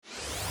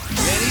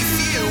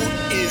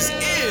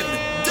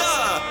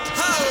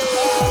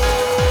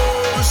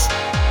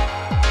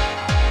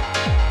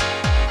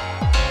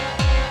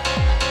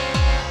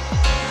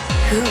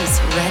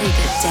ready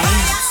to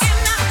dance.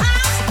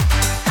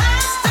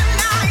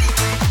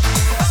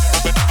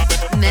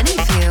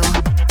 Manyfew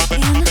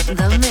in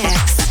the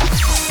mix.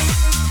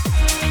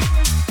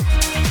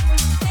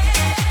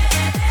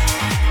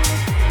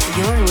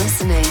 You're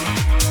listening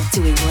to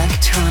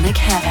Electronic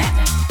Heaven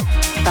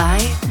by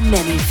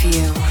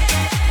Manyfew.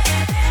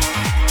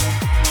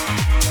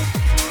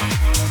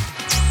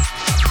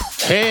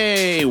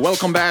 Hey,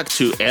 welcome back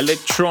to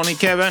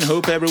Electronic Heaven.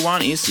 Hope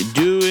everyone is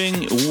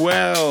doing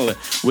well.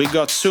 We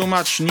got so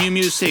much new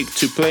music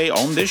to play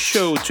on the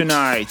show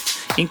tonight,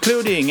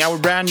 including our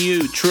brand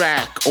new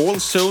track, All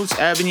Souls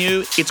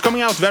Avenue. It's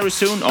coming out very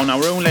soon on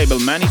our own label,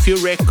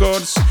 Manyfew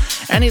Records,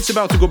 and it's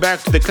about to go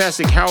back to the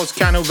classic house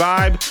kind of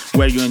vibe,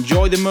 where you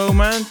enjoy the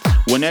moment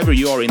whenever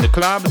you are in the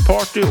club,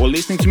 party, or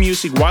listening to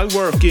music while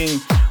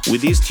working.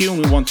 With this tune,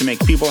 we want to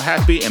make people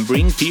happy and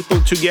bring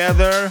people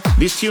together.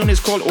 This tune is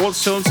called All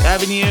Souls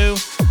Avenue.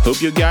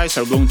 Hope you guys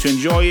are going to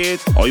enjoy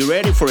it. Are you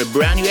ready for a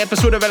brand new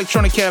episode of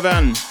Electronic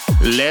Heaven?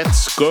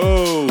 Let's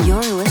go! You're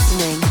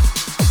listening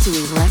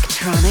to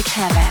Electronic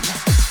Heaven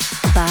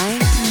by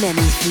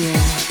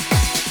Manyfew.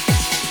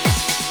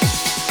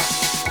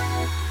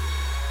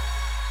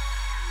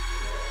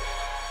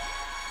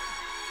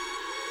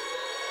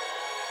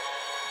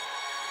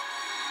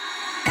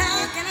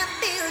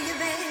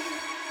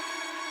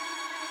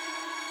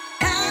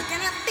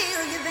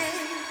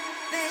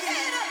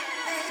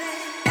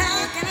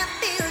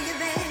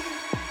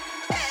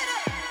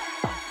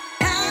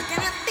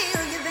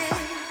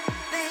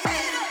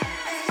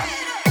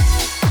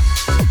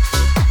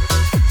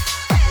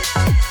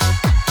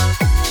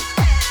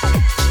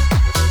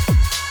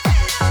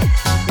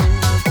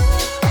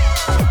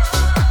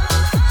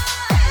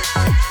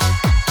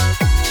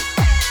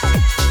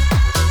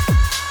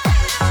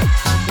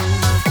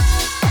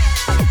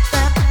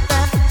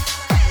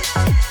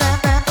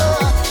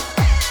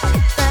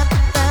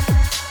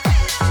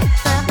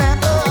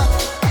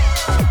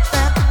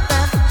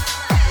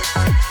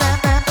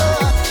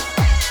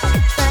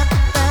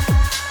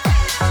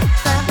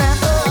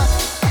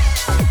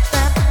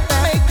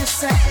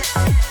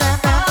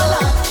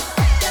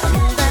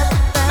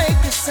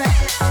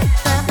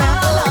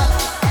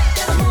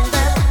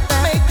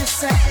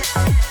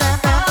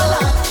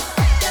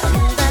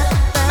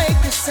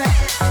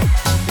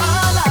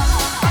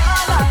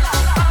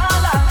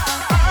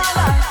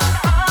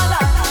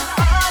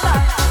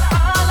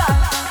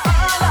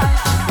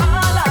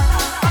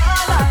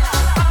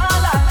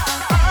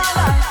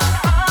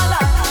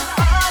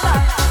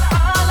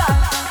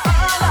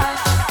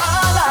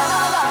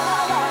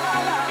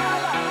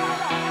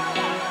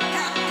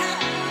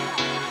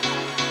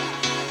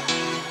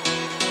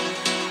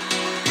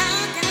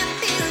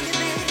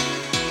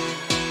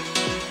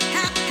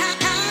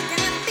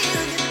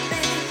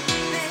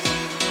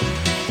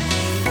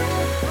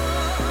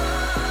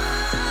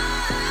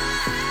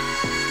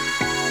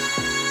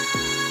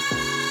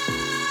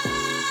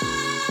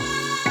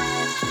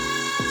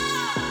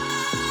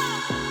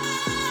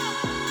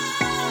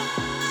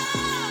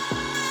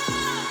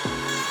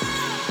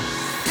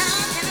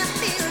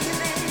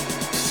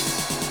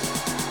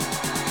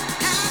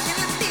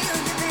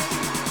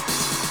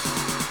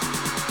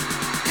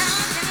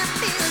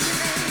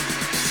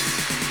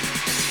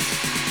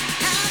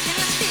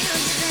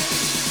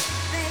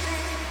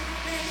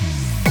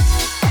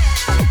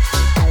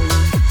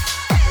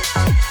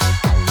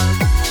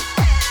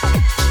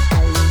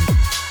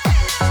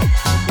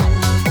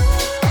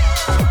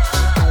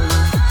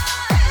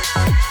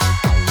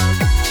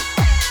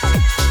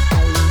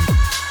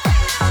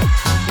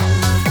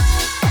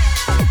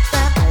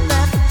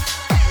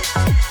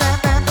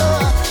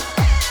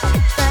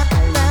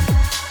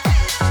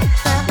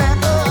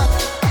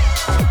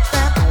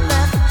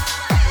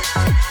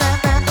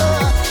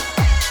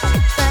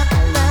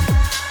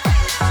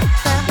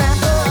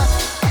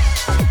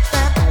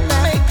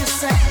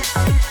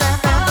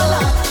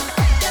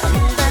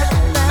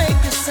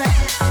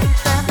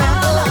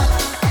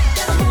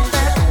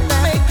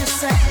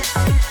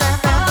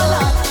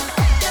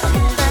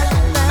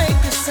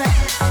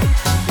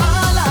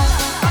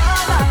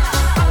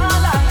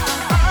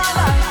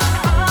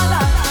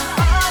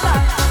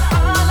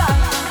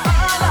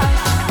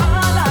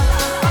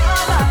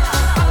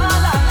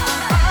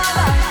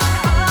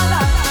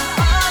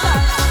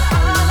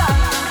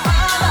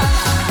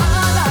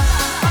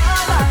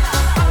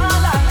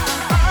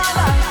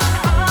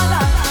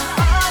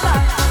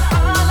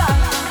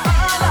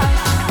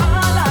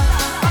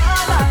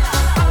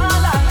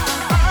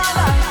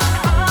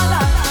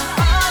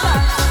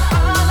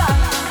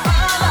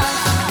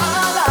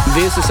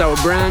 This is our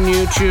brand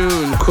new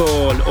tune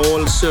called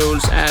All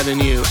Souls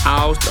Avenue,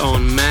 out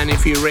on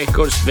Manyfew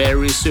Records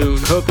very soon.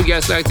 Hope you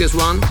guys like this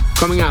one.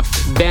 Coming up,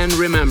 Ben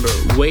Remember,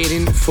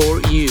 Waiting for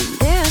You.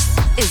 This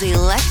is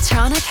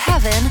Electronic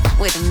Heaven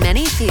with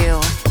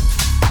Manyfew.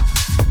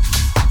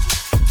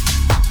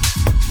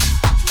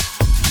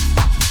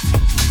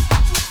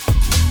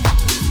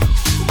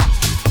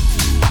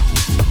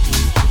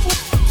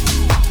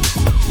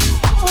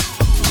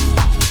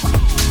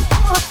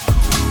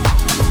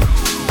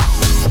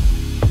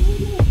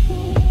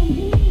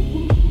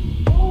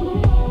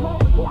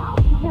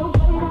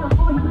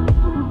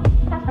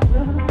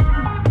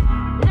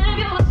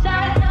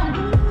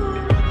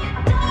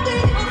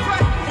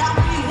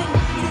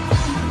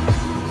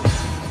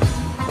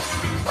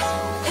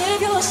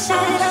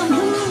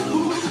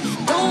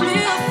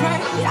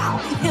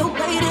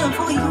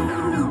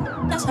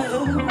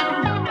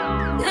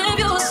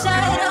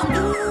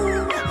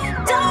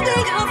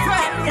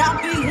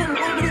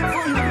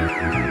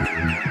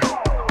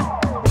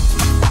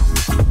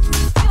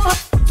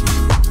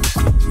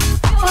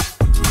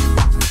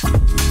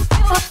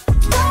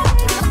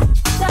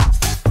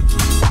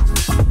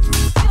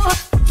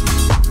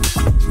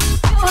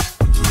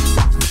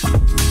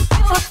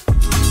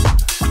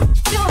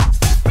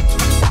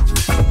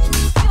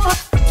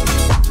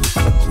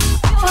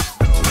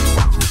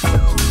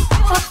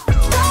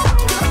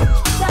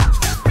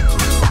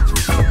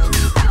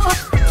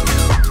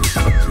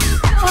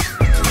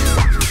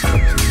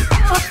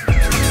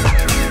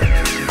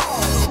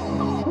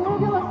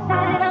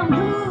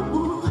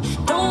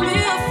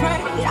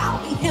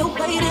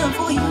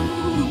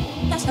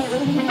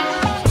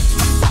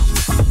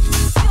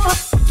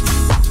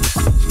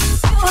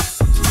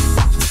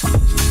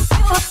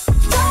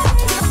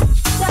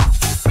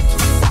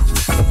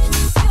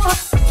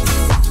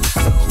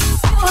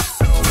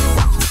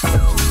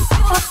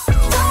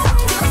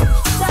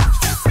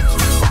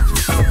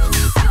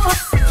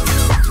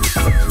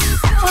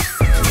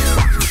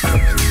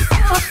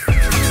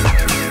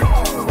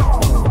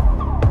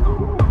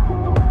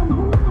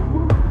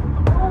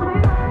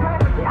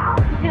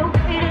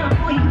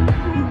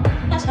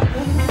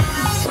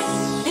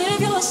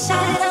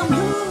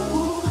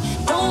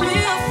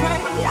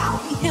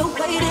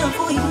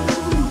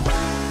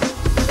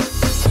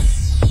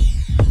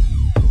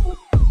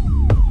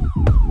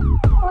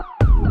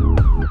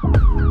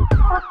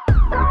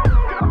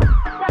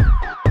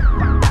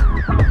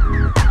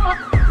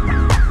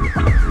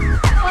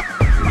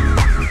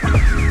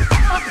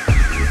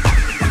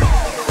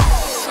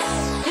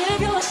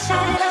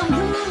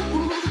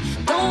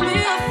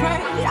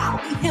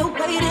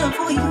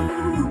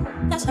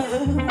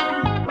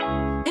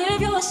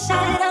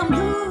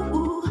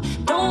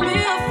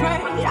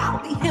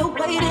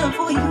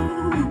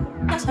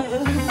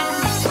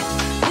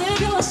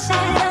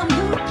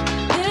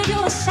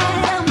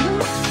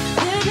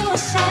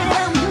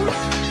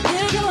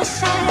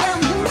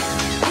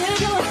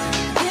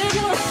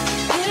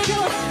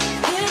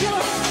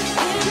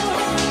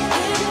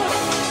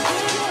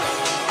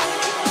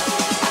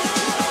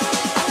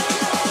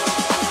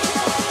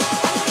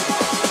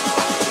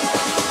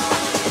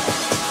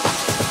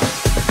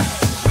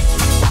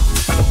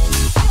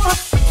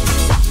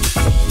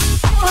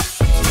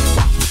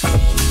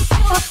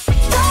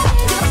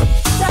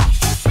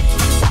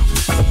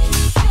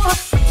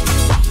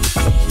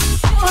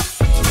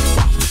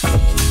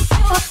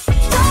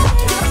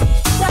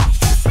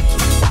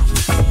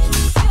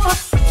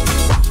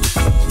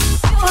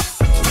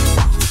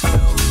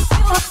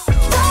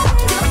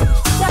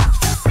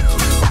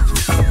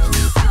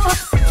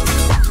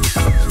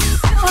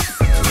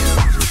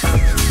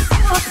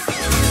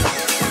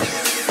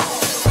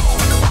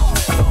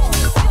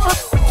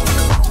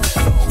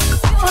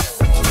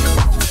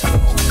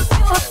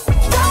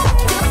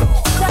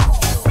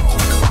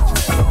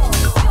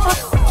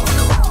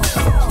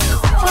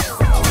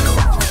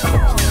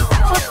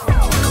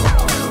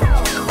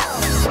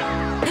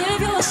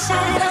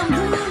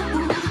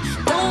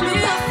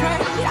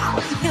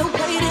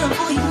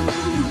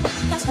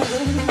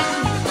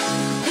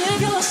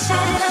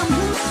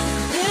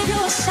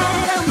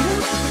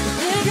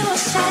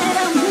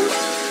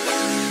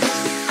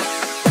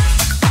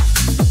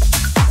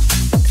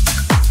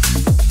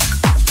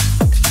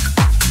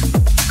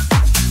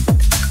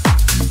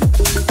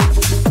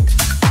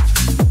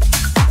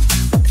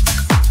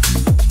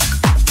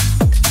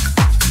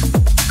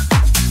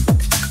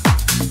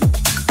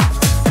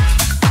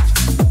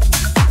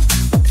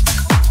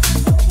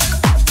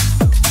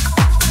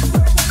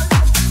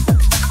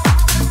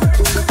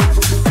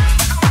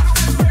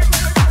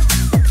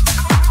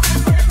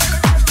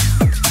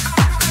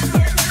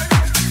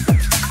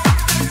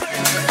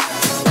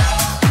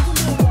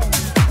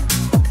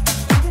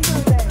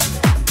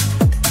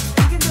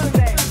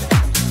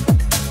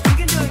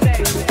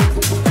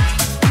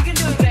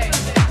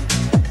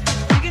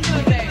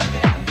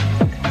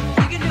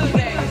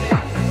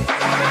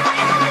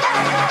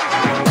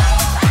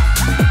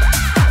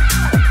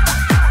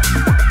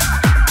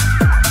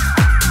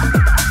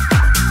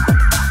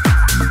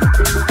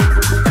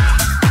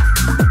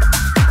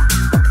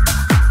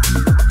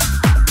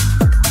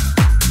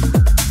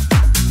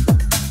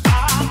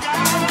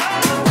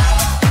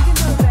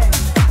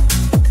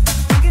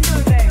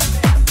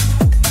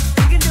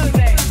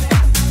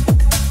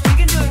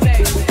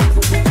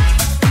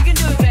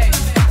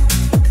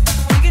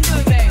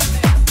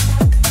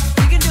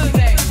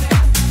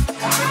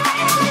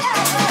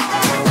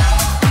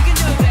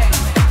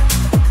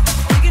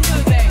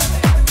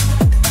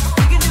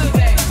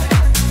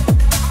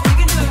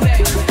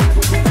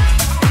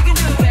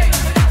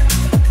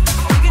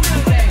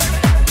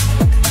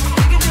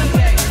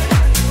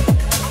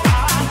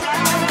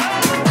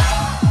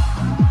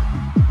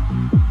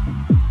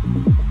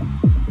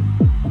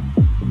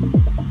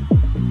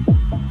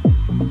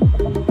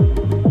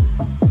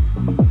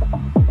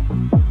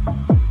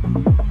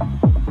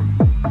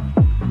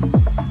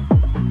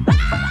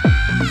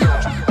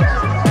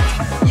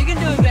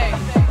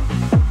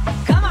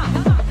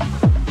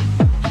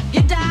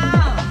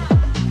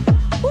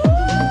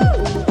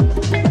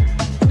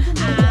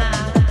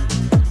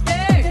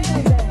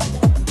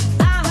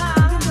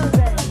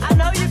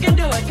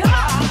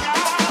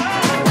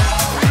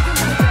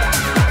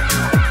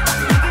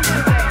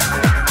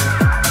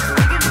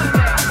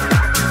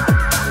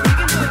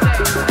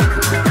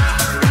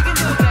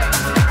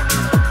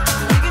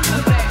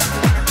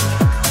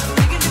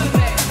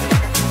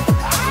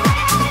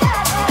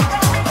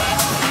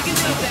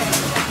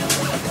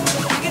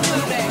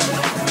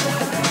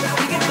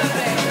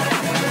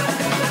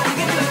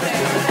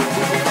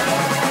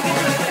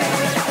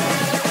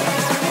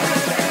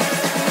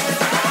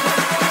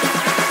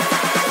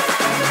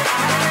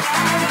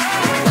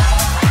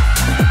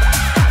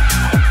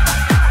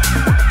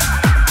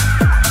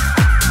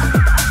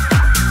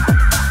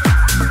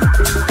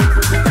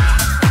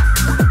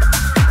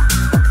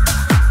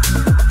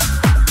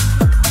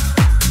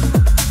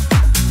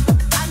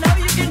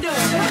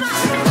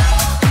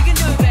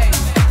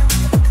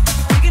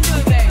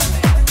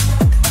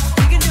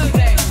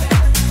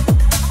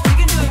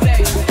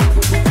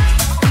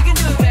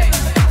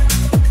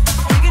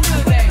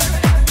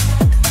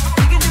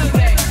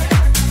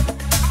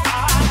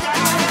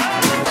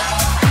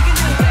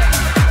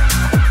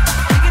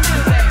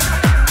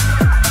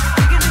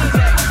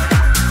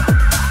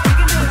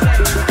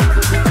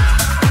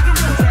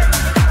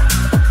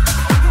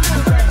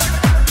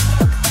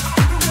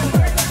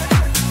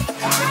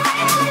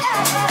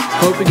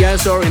 Hope you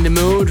guys are in the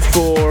mood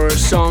for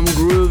some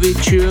groovy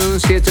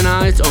tunes here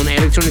tonight on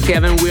Electronic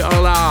Heaven. We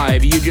are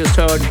live. You just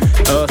heard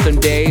Earth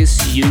and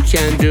Days, You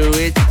Can Do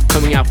It,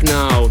 coming up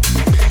now.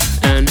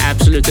 an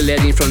absolute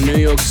legend from New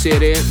York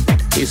City.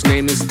 His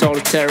name is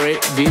Todd Terry.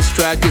 This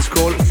track is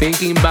called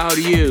Thinking About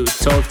You.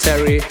 Todd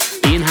Terry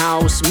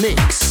InHouse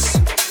Mix.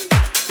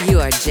 You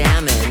are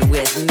jamming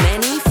with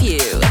many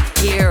few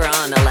here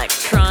on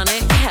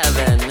Electronic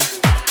Heaven.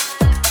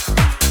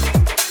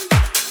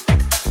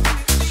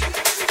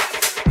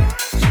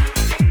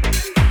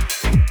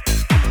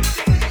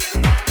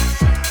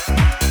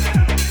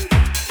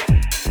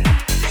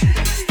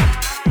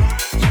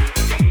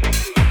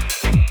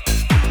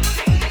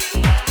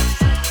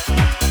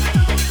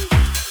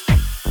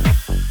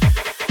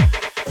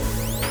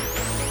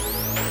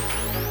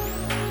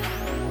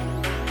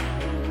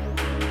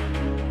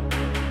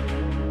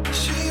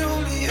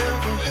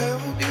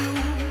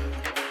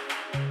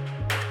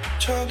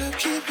 Try to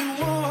keep you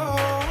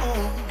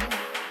warm.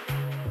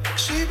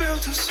 She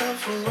built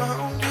herself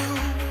around you,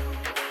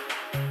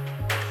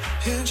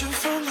 hid you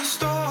from the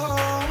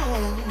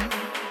storm.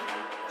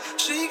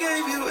 She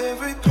gave you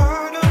every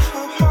part of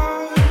her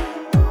heart,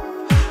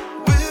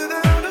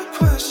 without a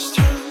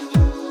question.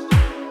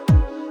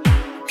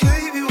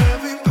 Gave you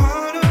every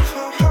part of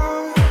her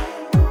heart,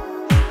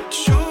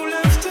 but you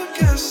left her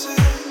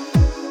guessing.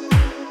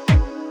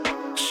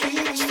 She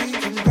was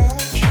thinking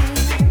about you.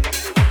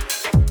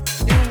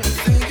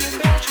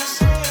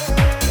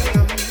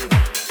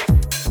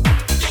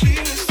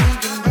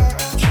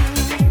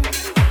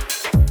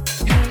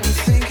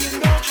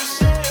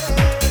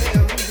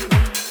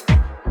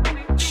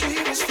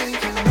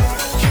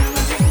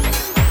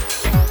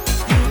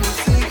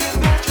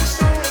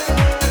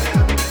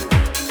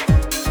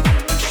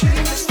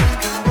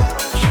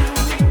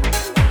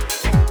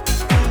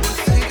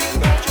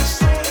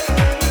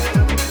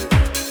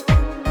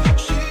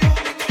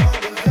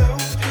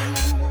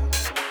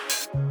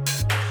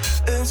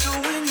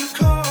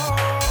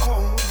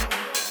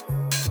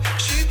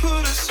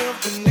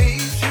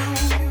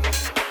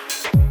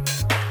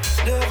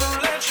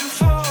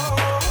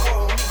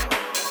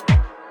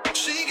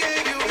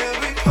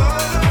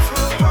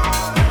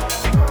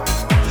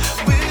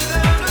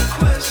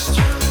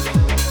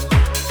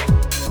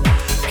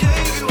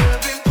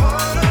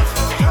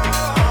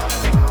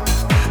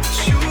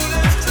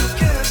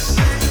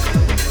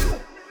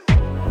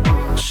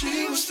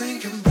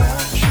 Thinking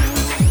about you,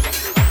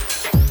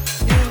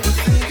 you were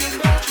thinking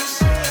about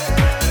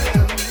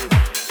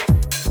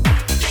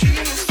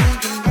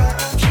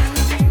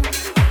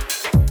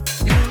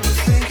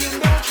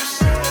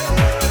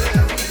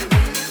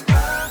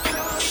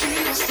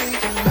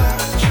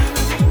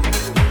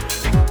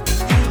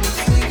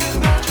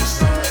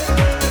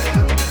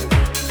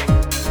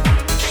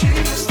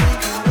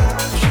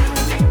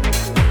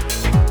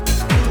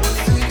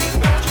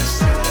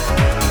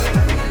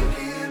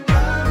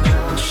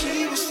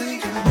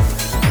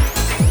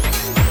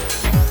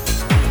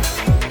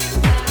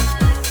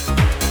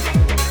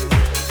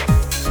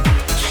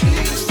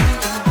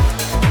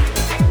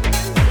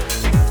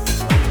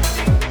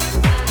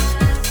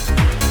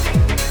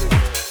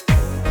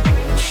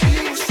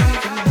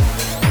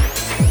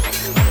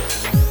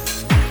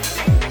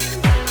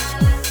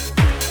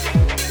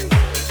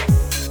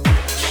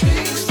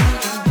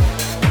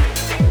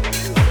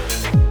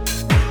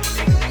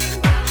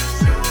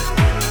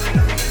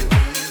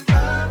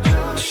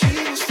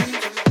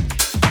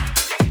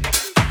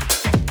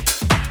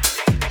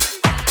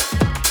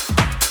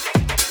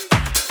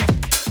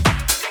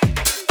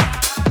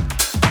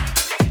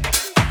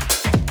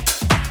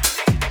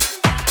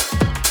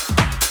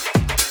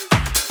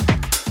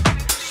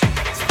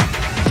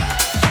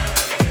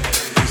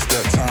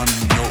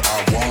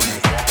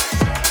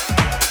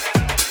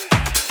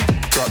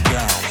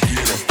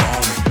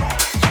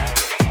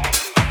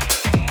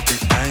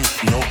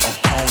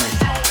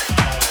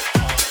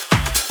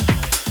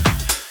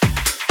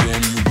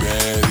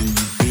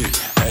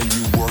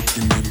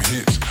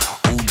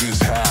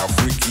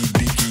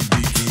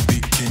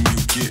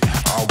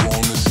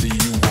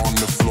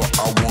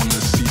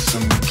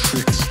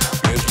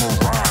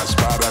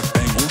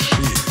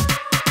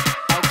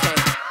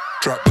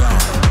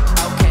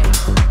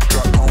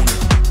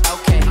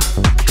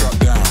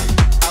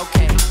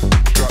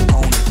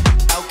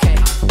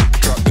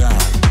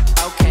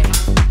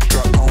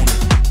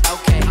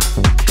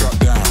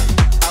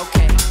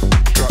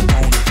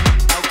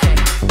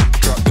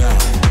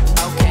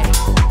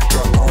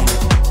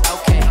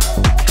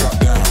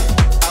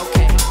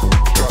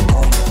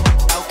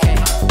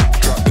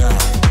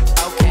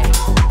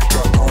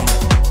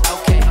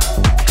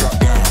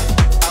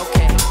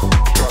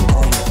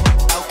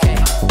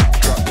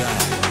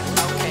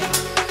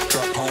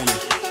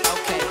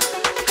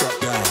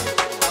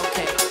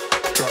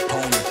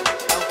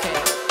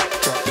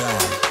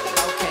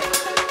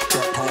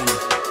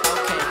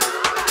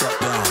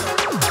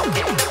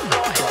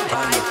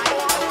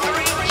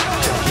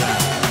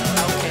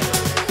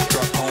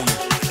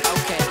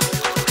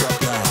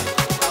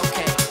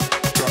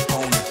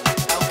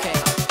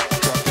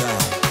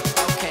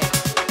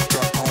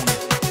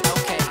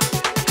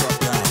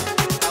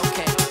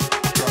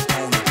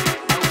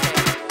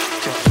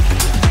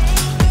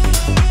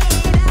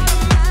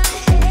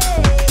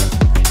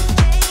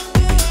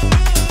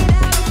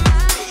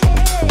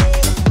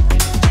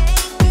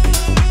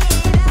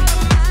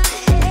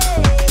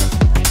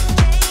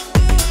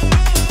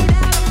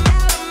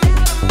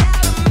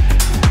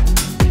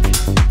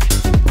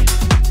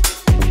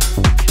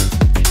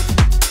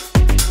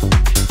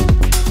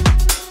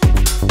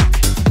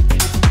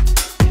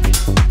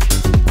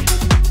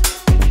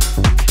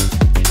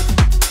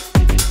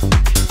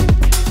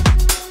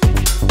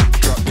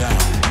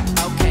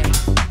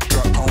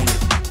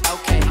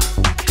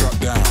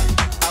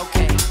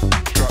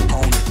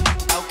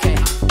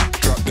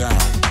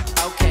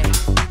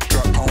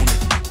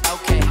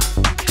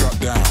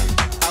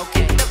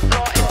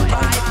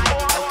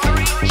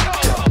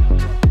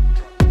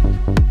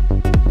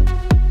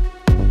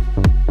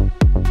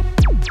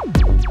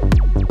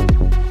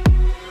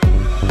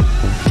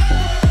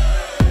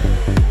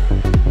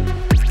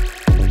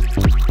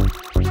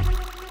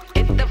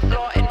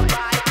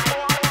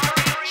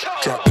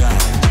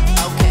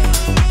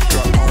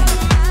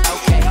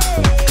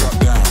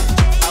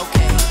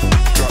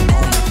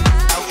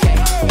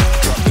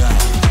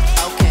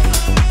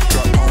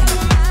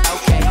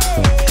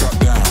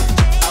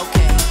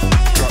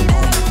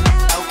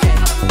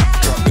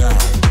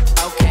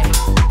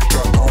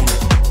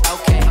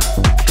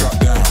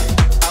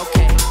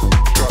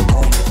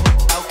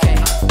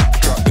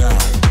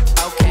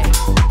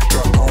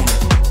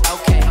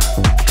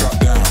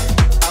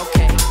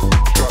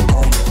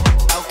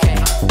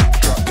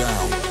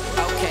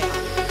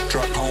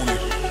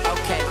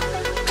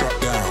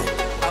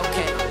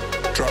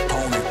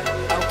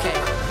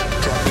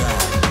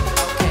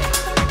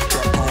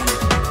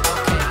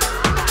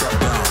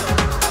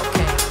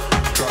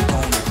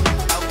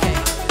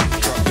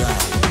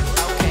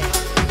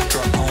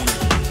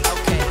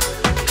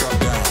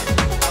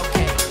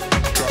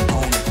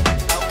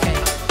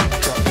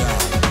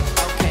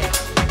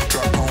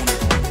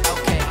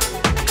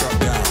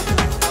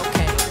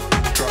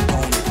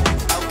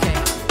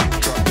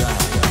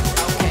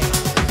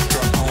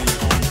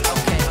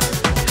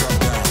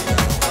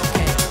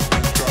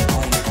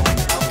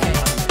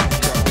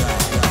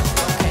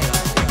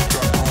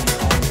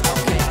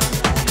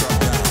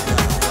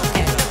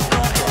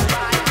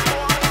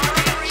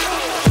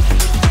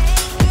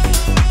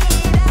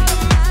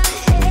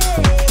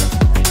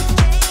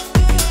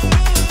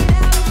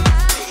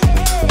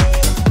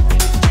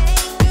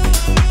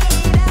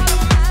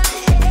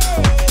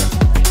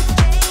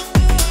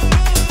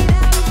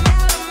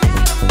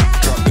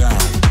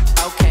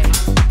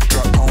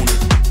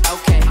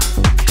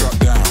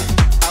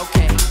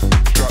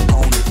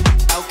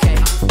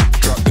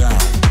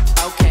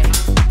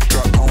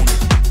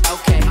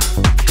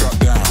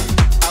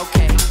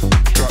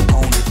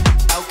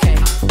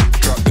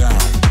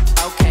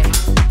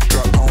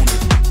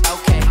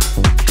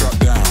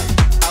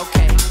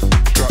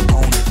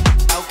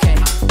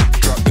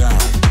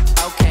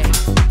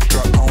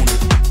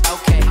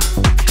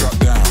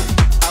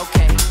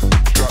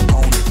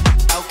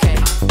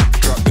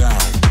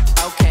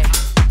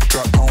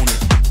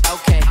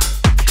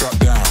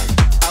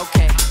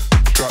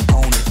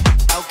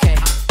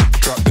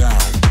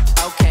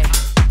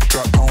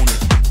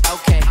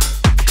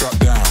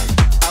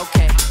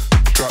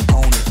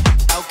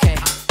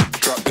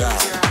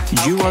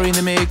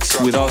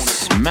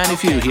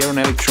MANYFEW here on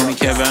Electronic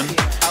Heaven.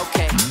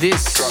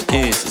 This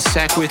is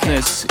Zach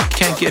Witness,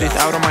 Can't Get It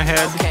Out of My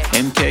Head,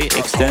 MK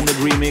Extended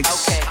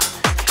Remix.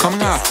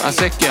 Coming up,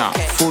 Azzecca,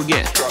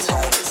 Forget.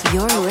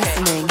 You're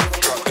listening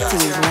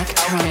to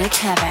Electronic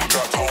Heaven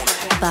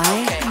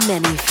by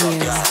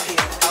MANYFEW.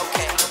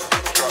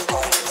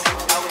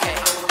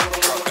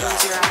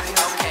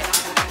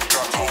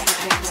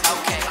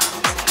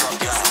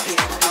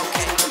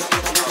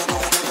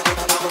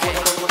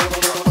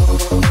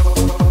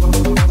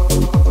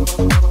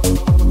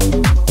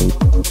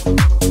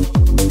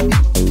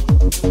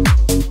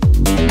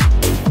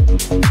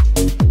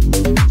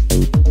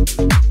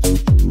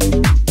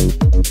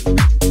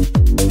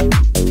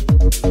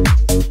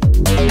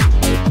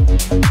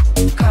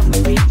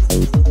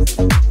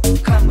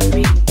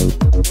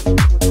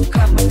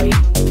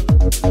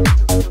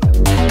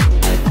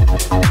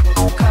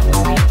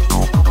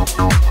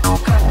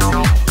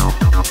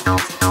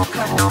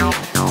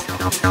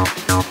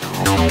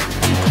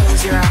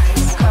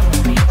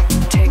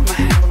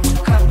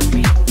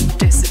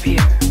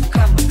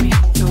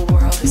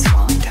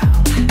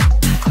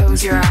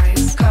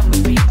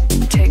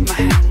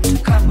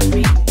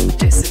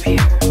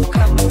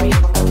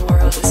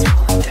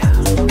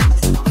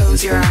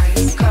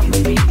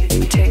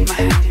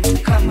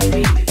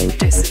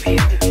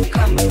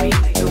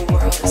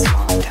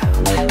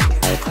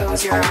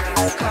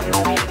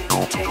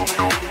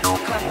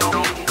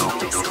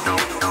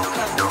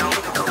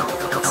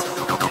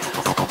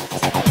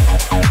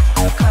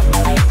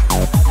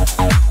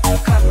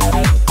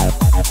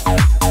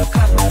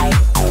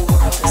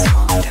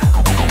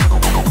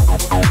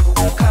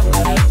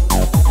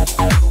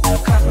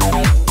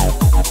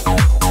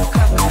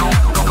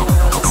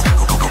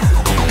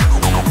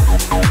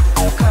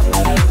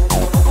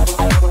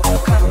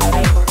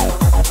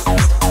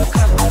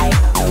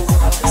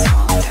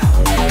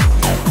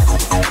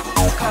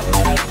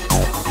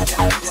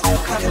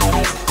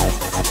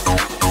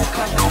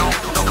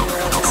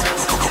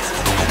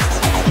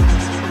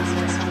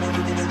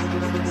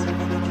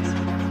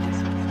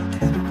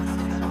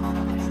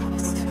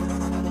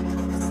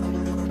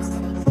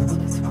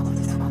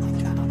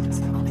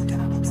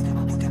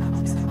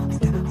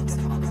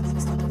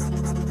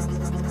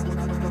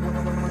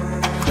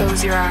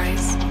 Close your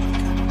eyes.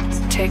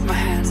 Take my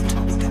hand.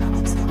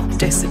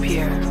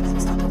 Disappear.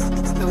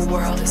 The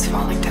world is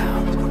falling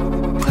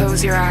down.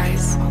 Close your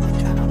eyes.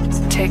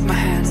 Take my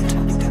hand.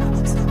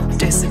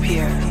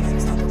 Disappear.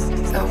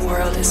 The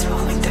world is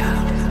falling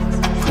down.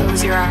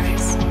 Close your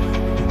eyes.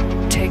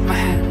 Take my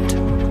hand.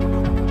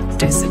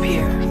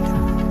 Disappear.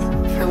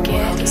 The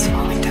world is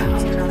falling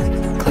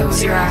down.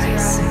 Close your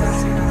eyes.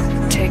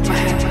 Take my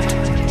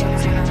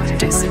hand.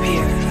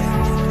 Disappear.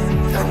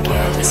 The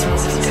world is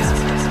falling down.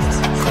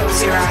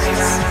 Close your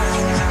eyes.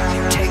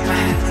 Take my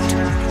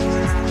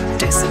hand.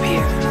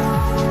 Disappear.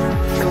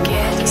 The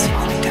world is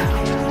falling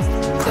down.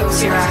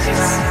 Close your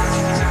eyes.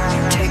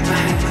 Take my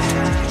hand.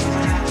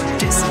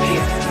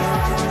 Disappear.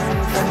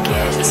 The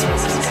world is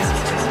falling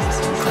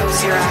down.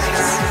 Close your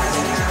eyes.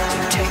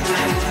 Take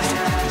my hand.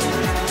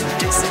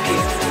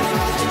 Disappear.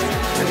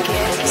 The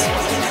world is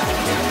falling down.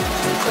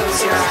 Close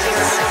your eyes.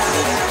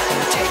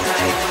 Take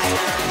my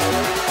hand.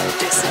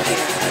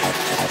 Disappear.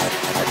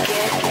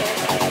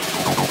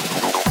 Forget.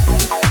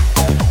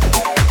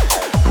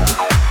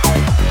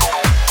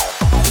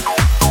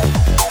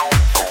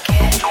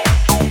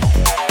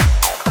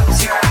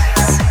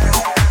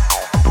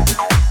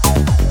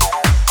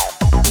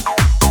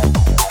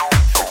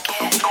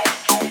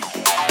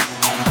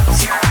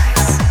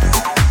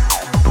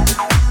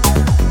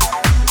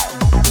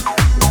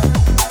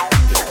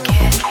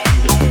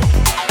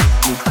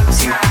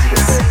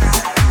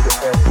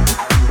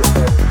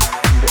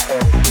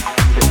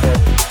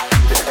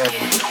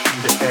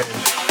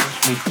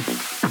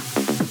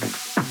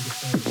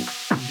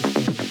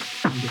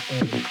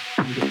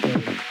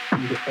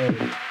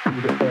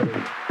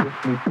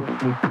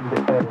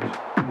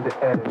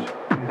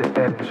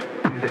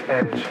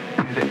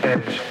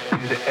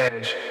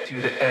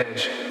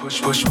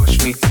 Push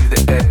me to the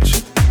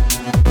edge.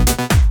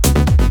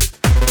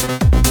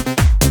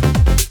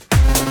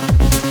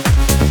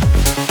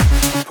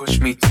 Push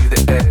me to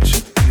the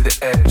edge, to the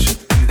edge,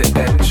 to the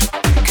edge.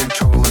 Take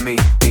control of me,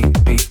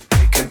 me.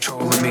 Take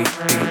control of me, me.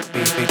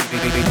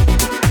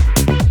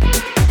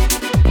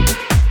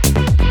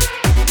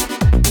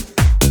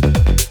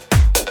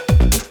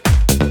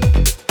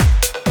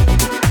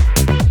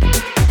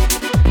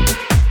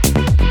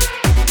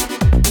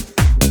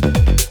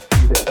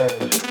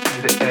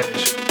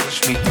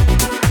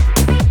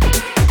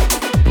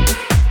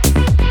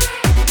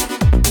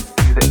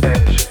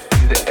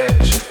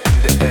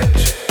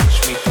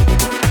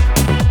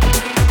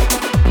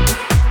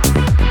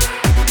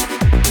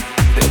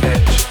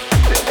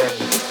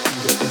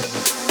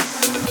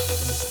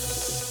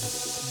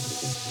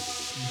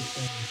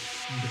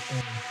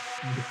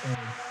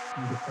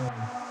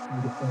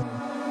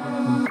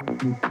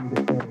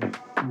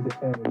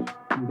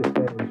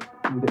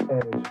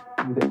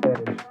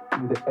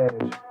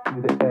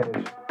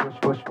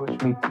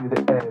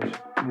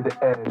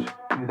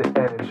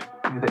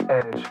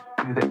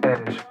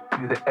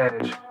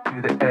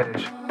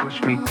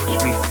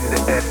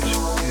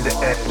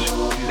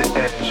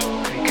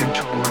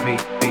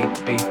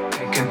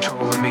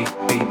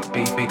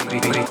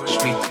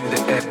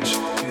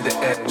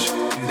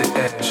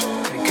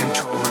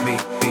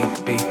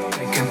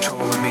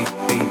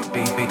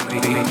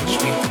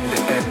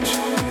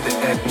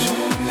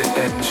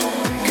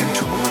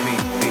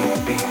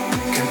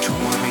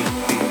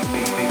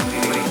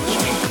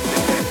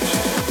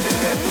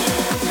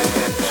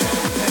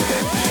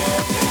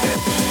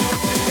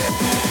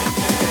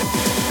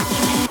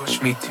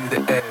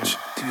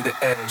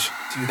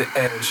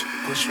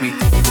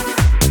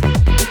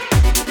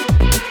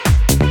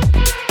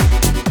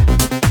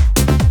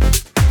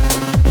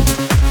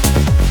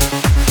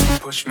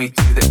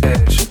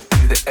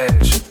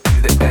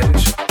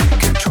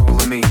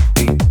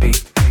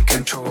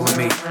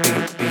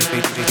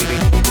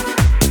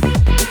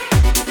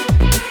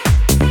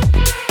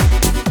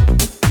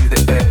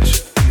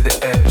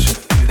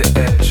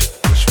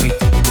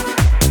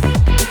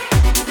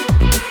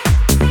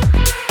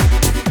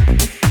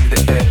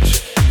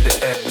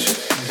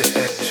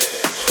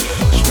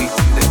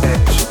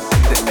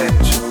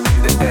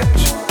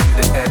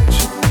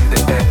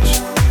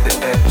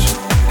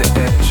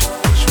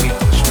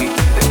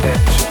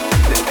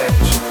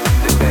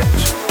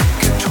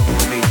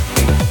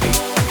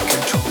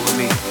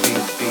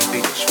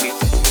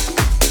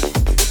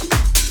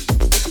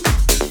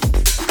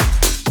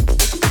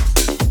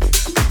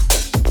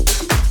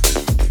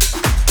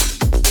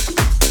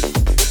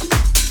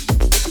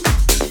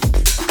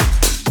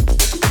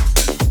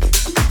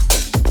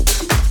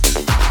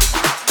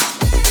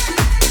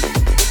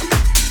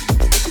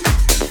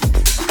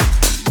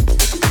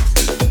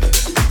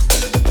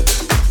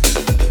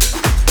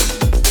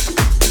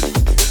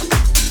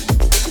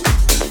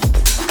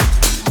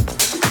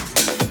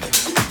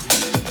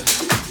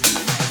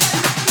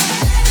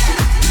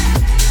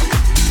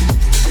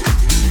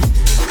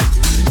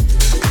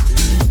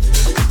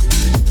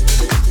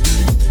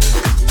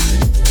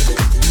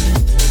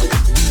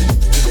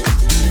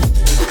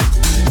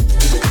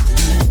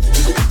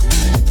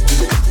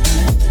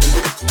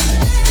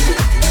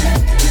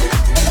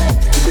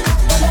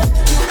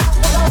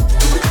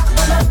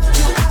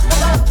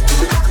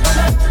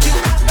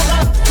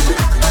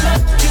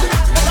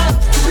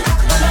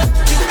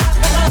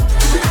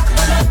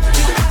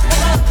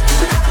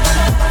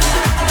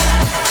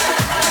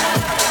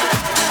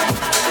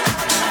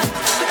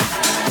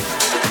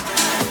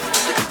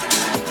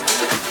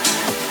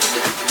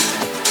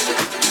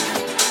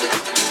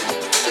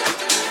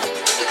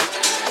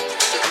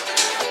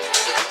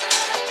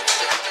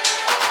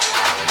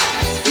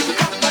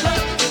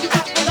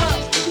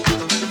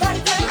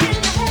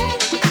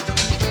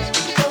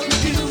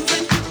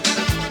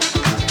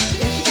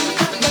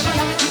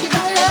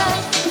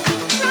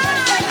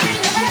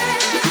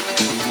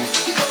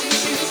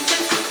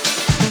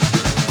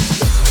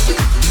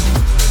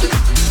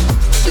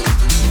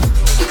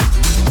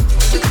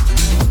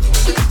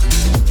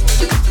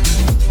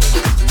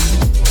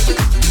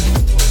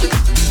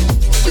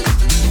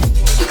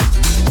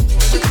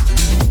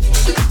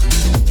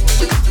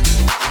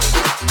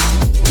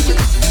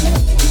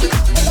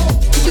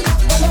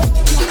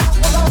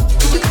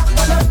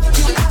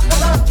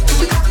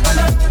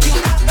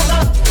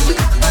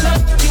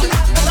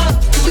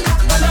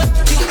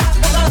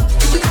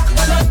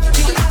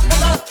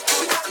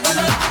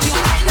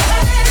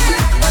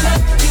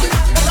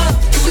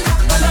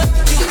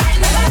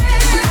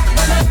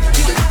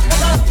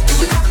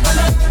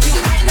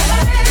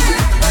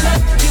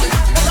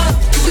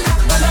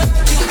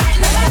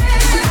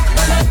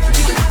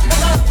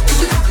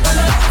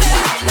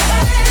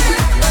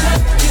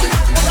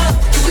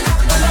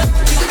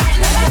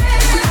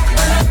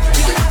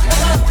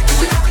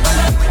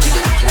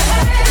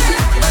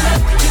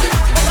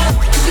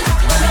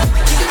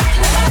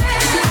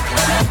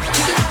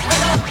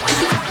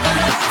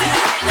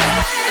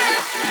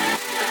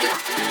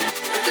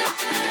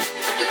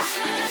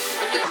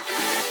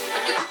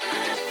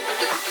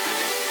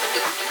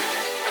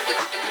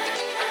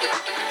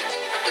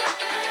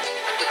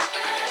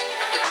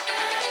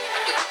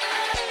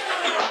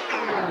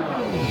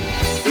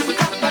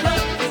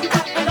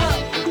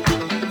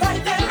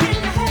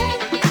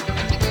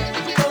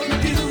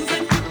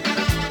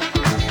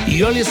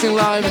 You're listening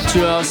live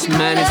to us,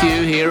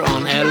 MANYFEW, here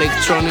on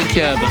Electronic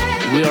Heaven.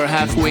 We are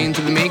halfway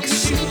into the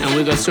mix, and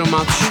we got so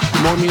much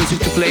more music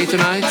to play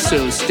tonight,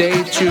 so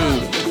stay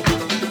tuned.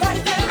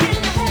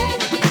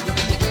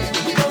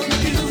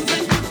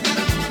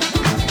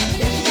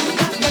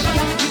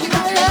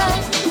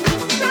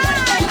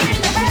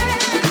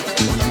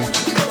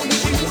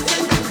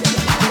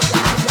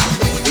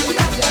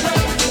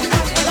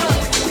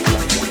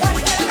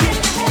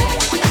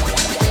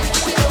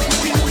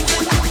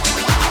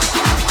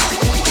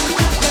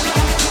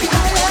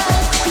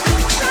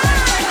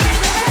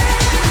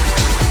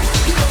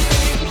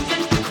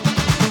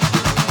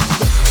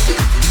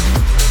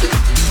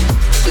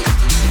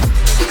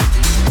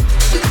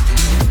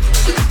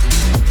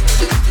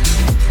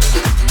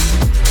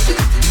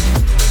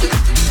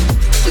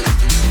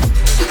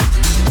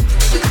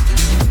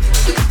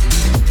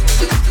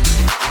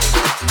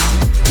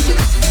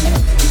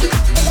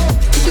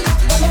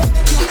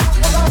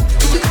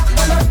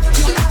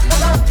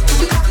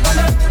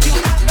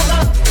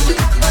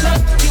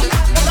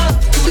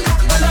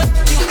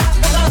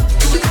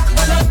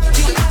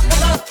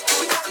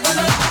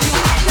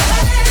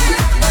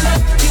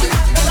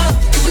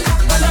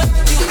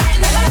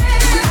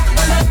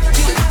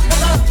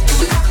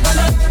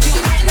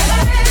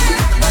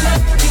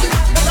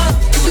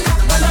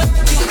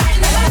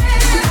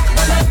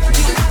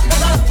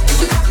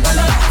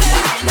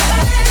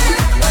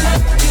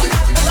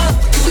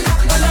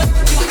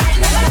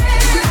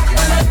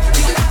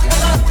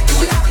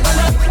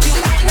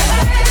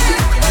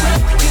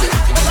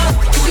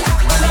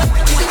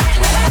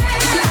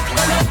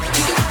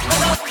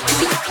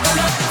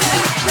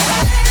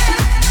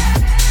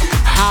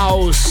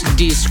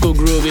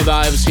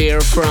 vibes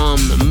here from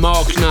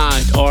Mark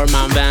Knight,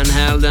 Armand Van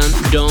Helden,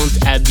 Don't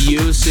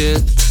Abuse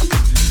It.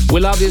 We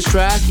love this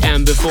track,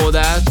 and before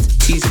that,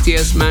 TCTS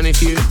X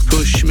MANYFEW,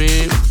 Push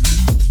Me.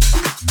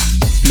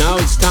 Now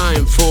it's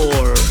time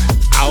for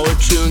our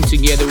tune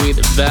together with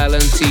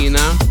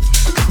Valntna.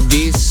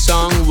 This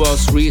song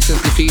was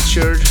recently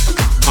featured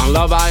on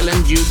Love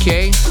Island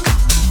UK,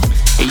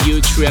 a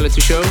huge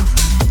reality show.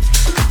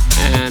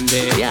 And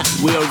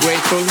we are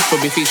grateful for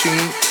being featured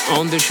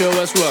on the show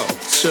as well.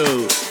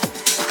 So,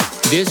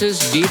 this is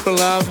Deeper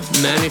Love,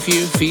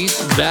 MANYFEW feat.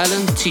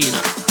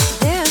 Valntna.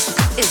 This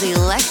is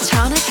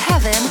Electronic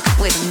Heaven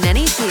with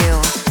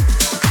MANYFEW.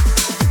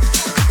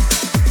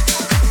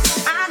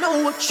 I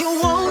know what you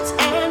want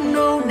and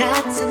no,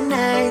 not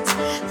tonight.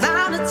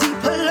 Found a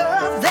deeper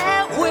love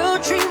that will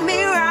treat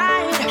me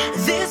right.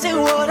 This ain't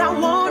what I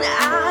want,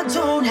 I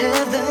don't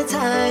have the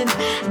time.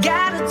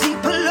 Got a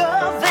deeper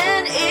love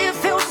and it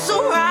feels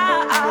so right.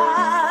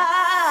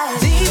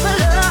 Deeper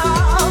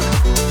love,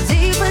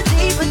 deeper,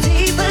 deeper,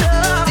 deeper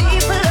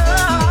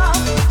love,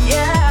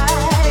 yeah,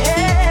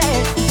 yeah.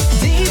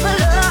 Deeper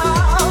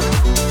love,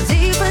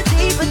 deeper,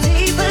 deeper,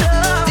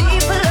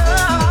 deeper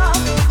love,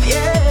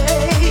 yeah,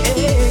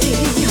 yeah.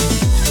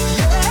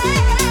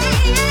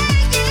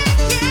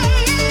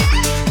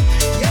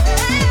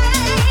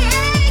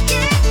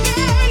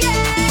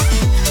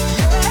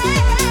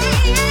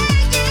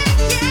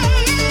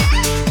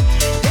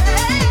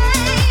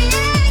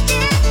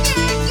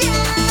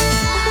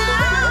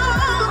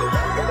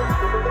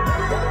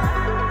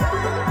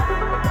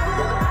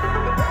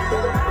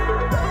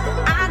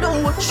 I know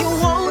what you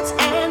want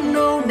and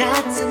no,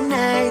 not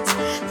tonight.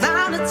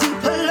 Found a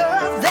deeper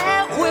love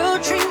that will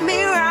treat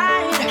me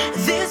right.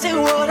 This ain't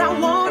what I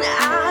want,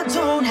 I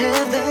don't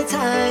have the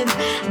time.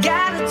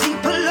 Got a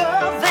deeper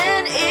love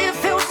and it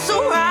feels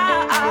so right.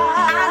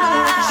 I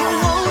know what you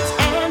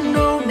want and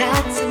no,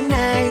 not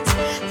tonight.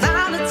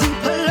 Found a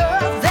deeper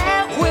love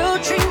that will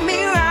treat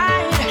me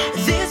right.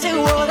 This ain't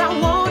what I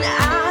want,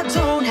 I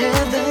don't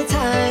have the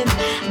time.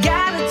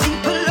 Got a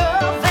deeper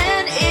love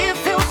and it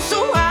feels so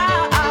right.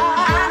 I know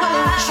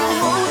what you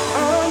want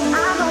and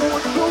I know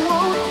what you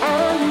want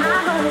and I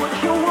know what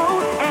you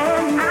want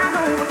and I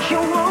know what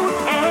you want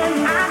and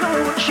I know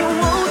what you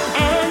want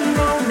and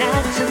no,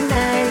 not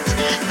tonight.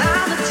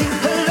 Found a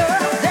deeper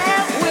love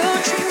that will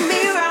treat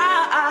me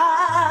right.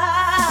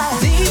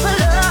 Deeper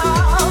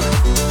love,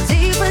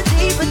 deeper,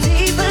 deeper,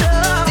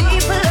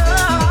 deeper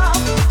love,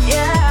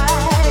 yeah,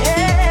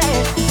 yeah.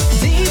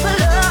 Deeper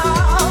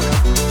love,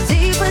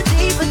 deeper,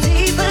 deeper,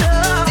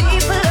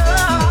 deeper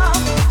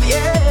love,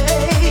 yeah,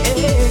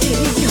 yeah.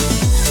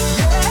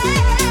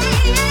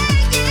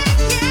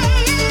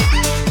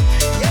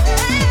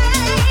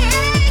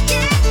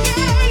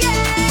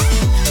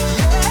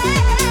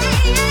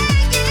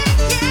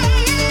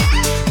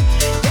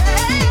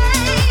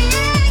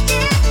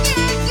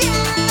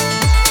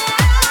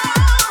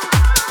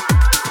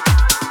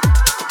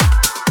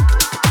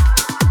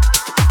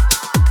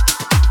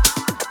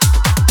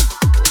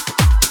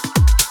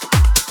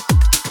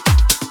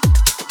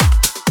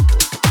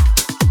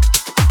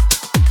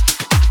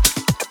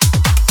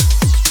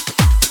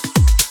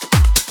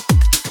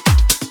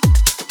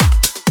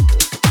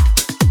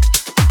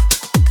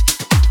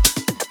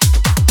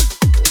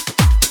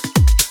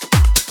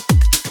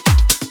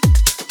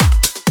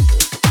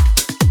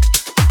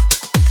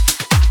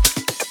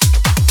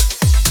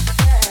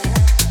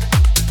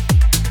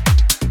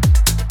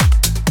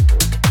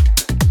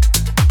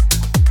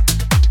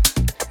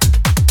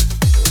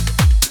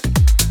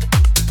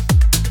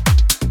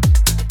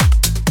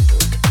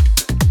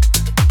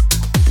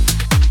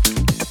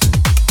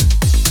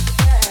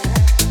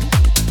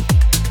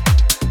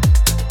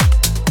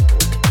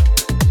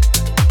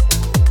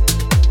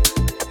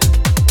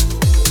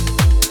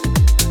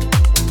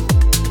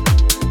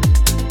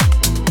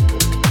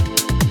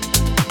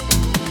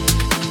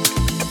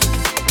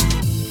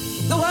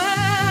 The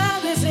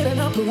world is in an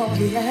uproar,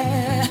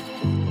 yeah.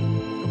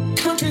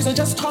 Countries are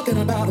just talking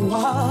about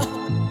war.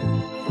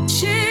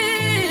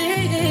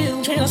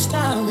 Children are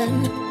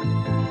starving.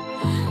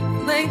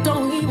 They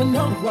don't even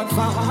know what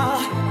for,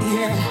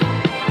 yeah.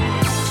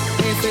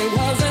 If it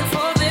wasn't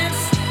for this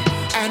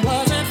and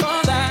wasn't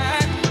for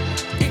that,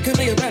 it could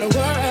be a better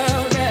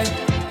world, yeah.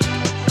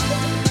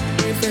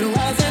 If it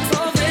wasn't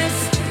for this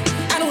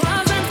and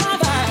wasn't for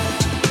that,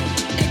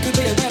 it could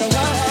be a better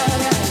world,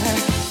 yeah.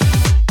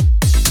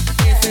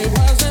 If it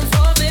wasn't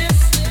for this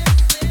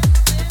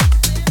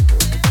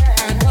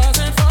and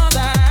wasn't for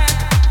that,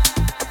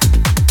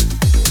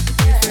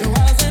 if it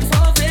wasn't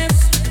for this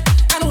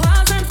and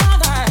wasn't for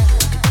that,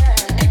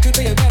 it could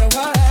be a better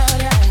world,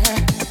 yeah.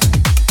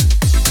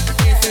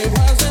 If it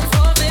wasn't for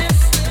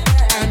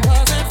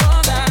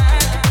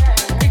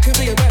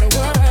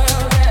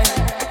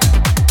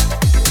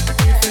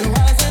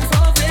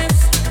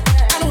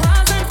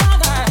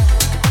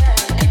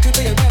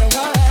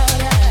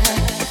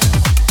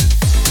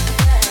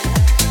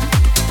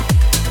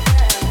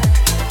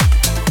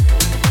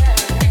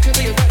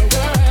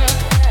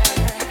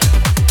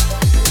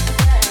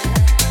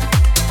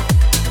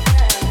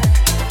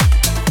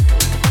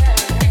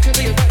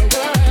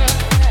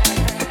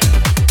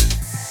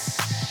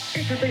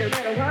be a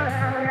better world,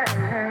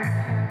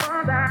 yeah.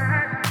 For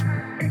that,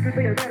 it could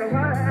be a better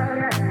world,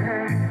 yeah.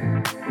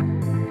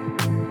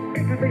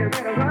 It could be a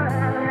better world,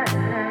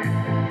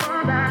 yeah.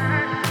 For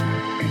that,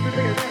 it could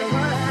be a better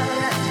world,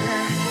 yeah.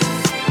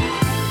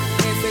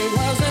 If it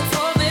wasn't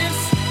for this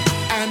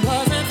and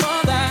wasn't for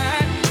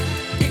that,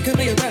 it could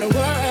be a better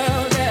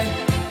world, yeah.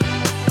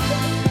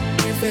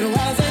 If it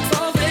wasn't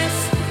for this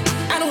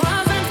and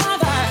wasn't for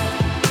that,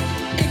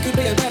 it could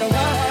be a better world.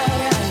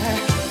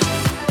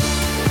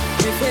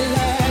 If we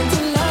learn to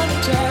love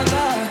each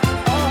other,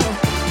 oh,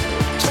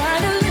 try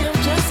to live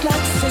just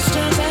like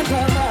sisters and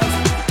brothers,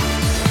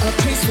 a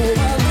peaceful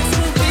world this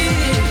will be.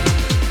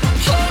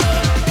 Oh,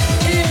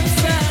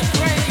 it's a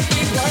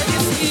great world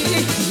you see,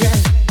 yeah.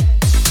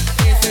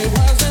 If it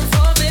wasn't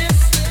for this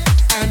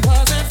and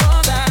wasn't for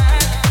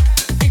that,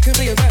 it could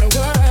be a better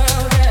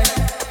world, yeah.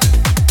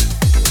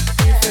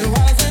 If it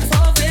wasn't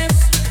for this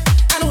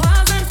and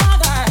wasn't for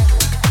that,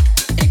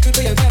 it could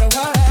be a better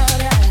world.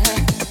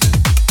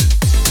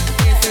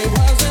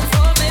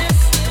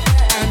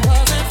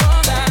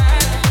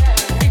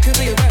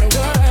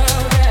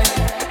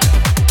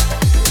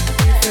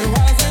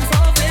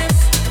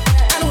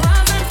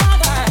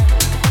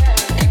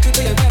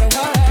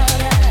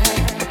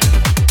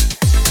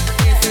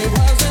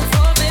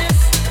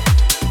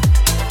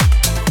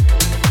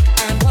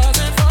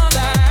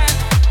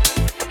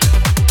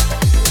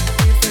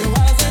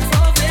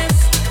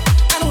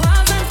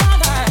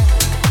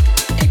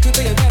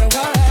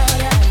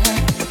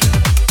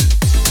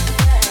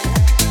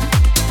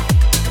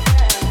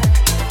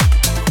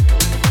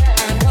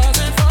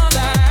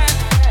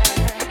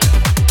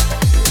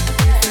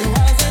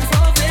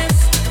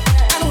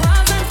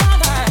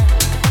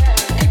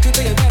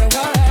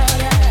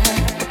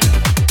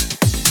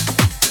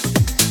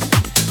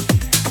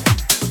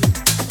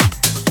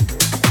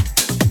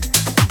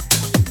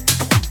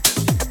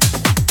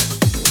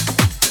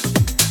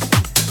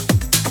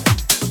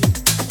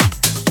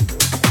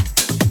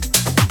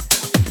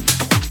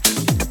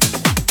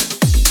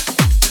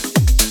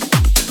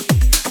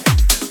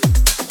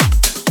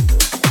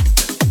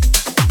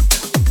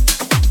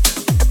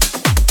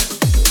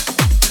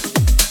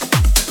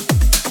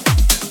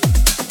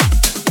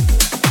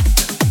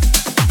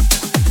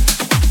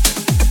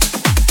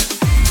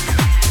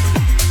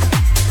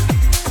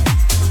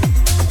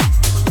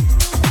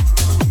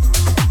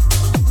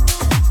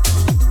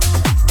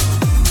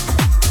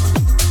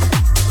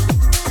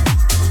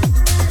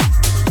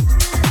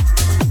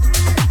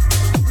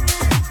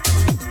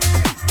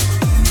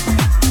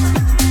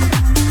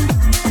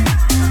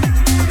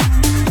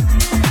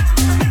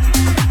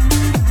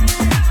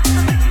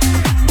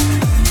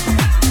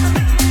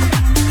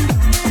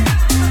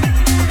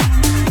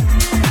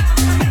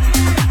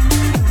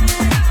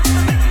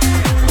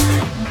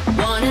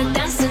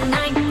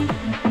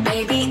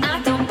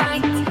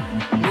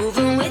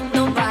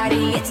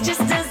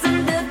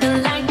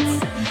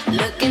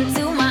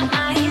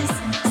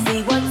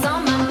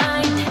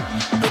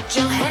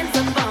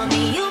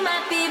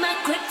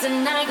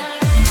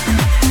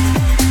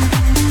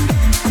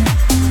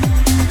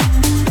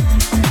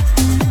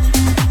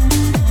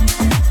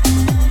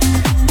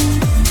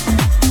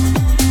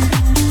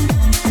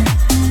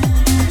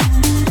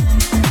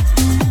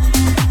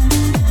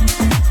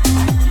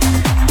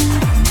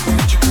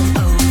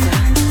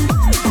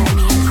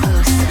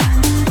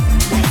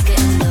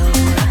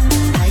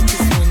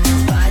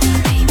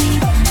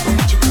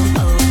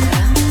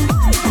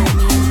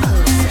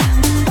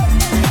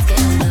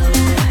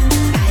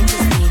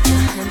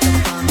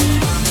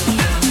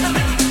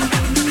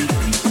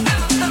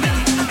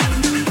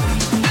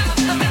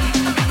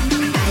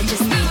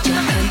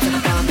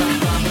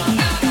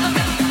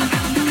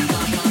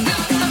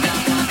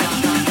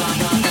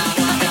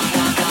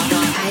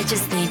 I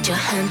just need your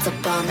hands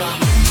upon me.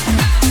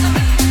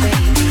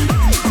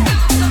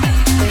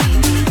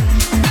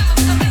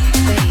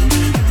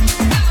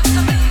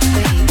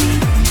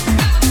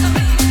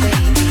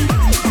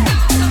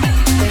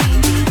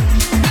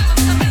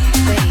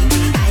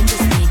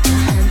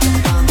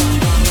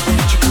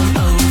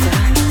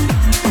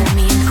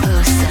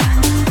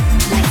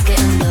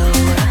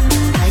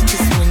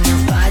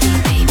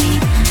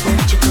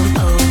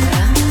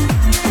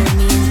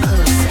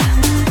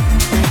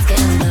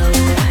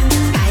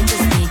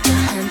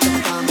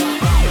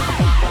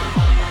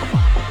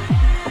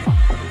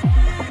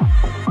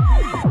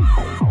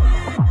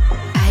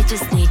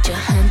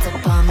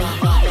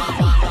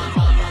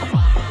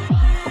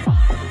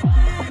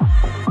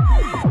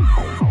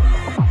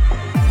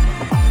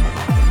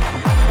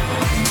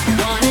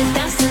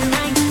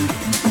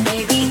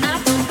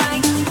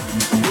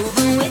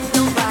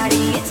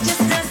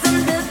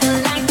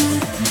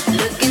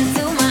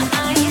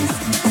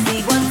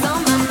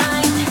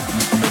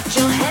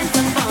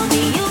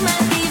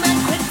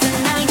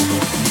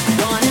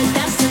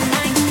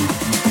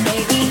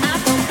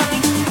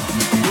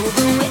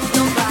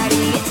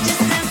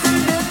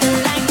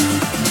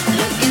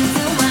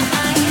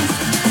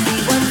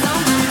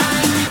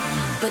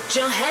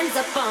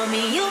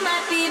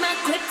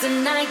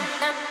 tonight.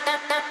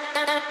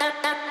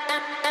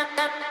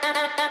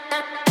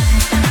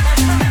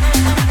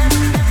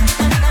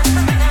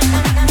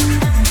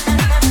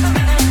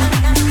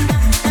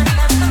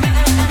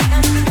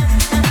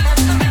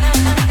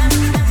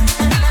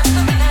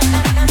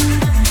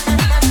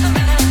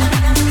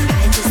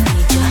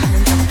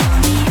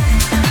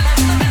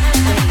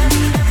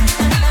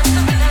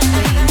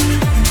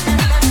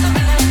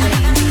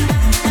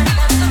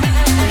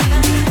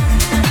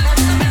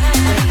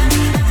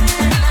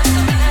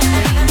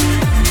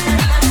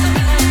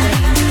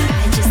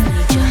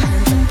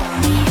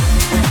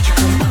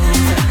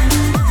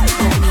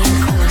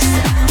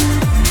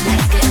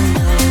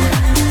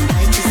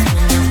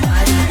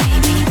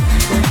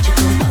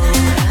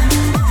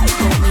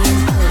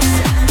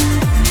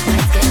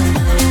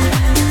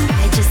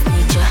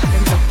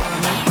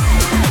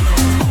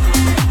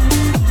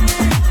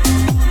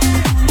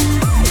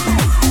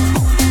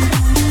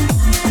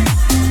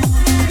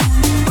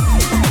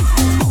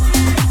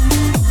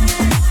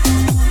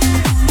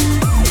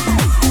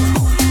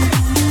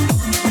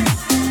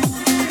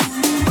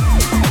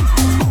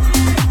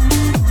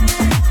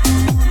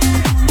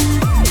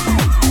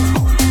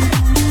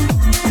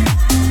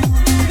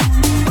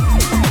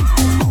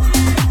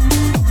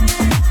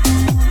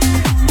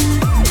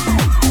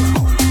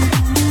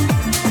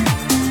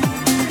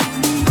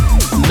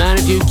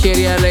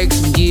 Katy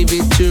Alex, give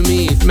it to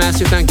me.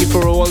 Massive thank you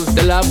for all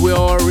the love we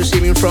are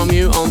receiving from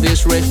you on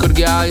this record,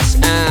 guys.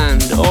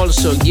 And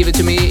also, Give It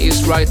To Me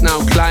is right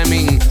now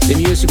climbing the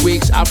Music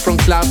Week's Up From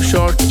Club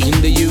chart in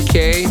the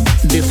UK.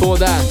 Before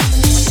that,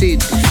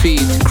 Sid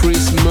feat.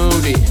 Chris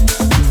Moody,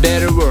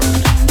 Better World.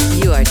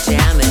 You are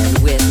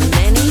jamming with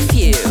Many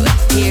Few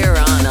here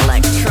on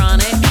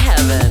Electronic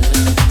Heaven.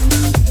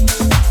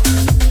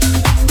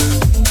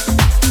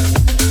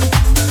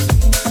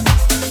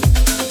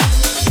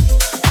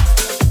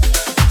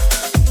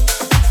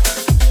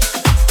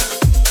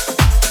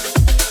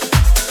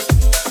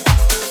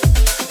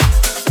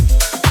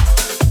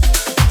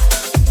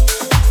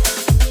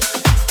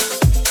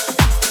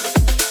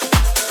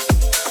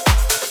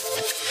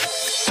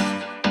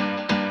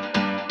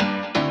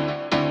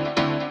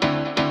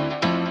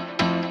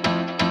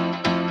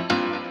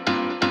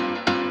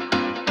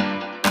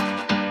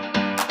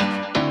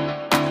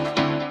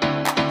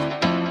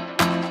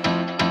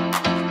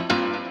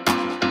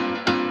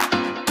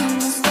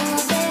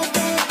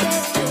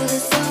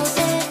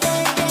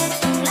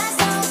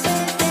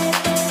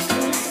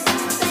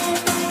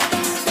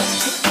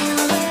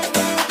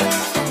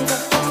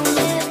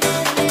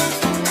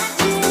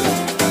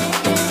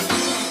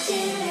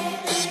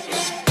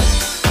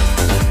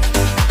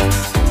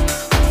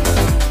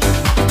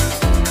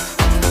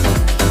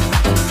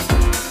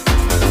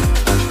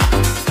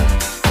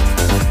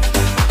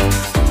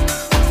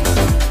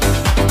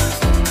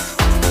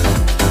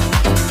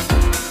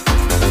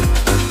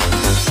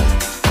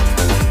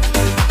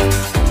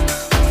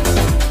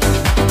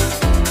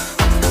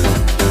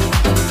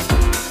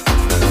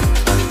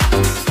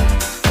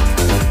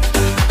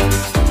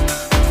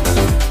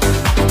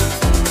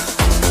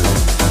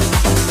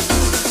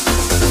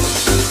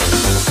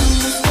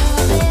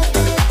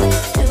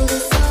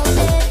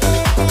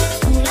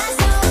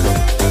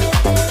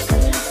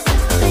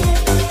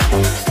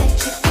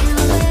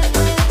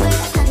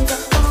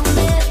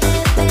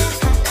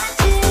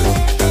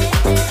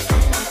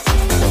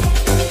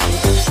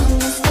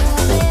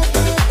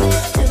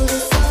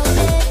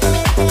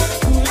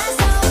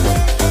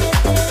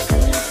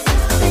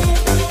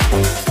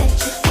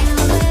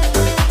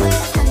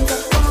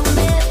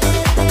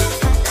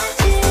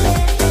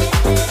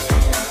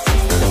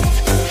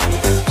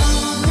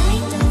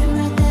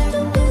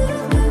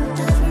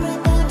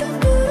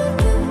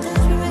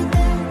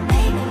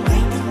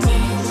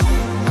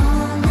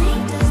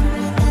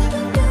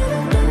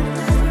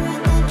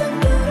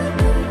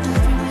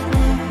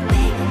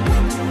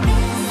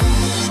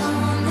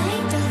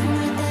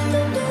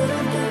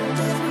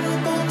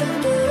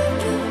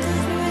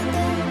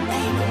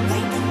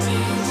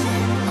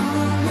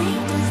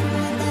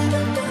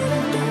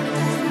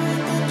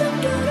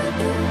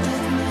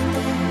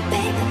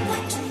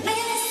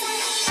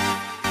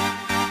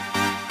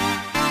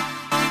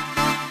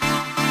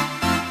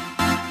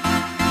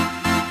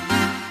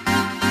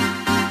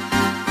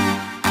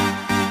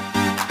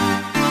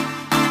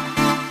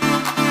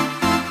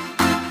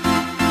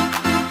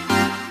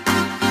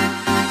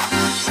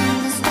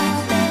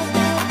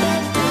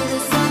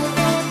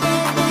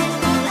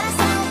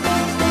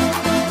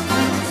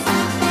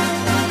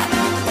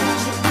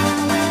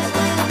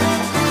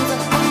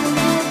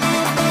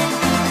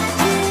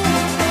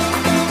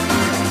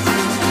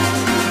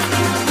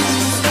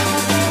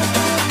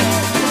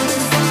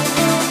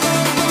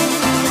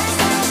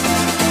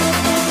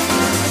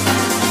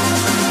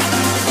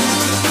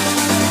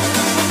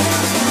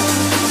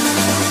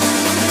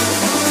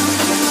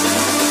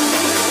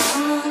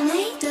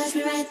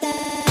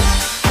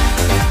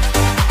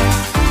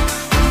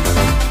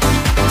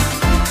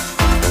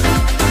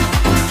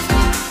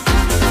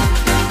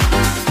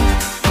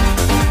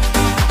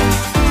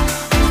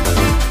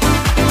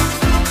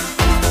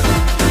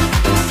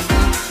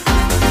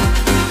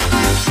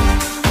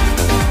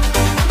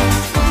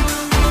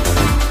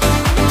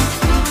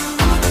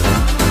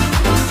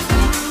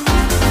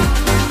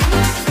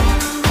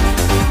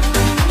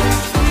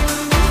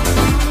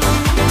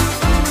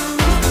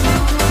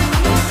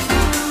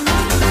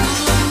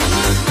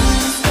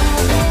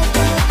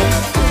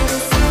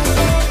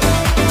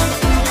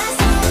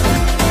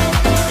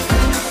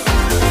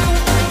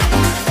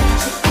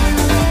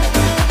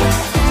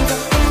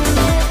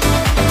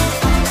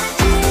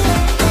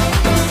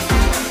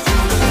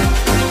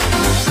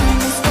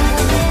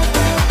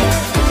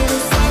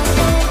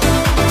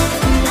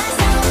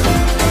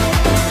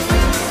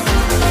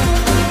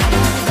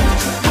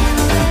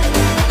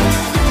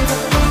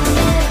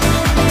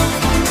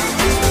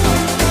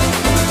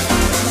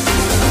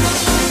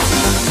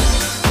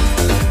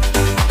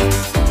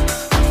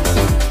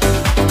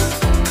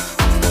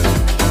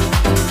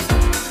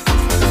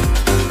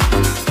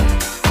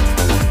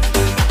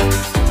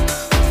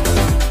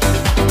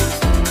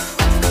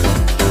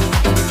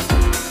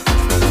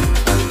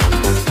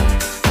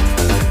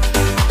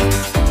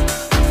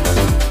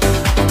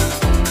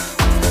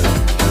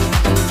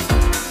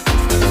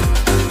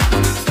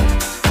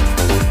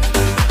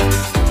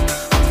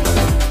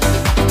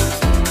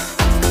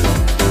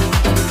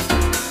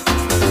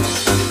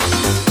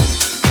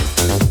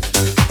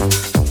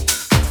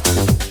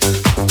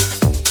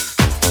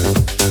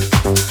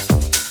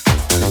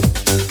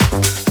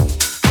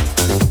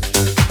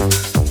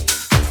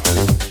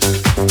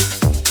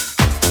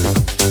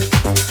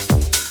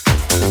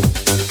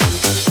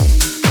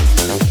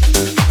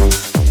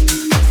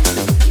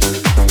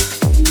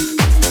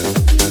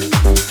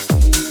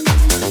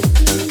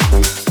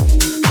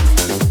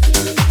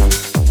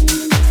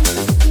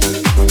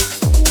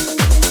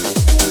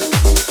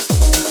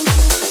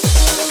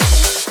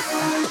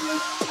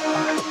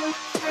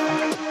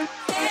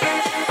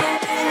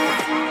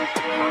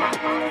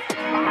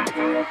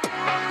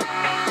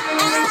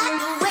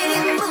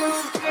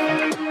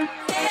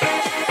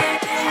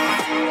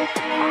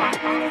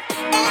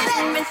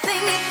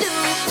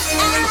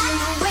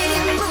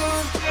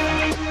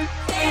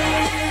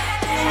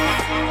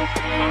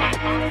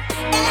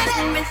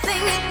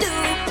 everything you do.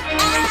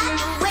 I like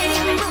the way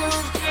you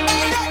move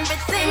and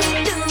everything you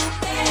do.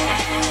 And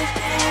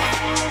everything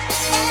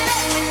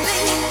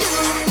you do.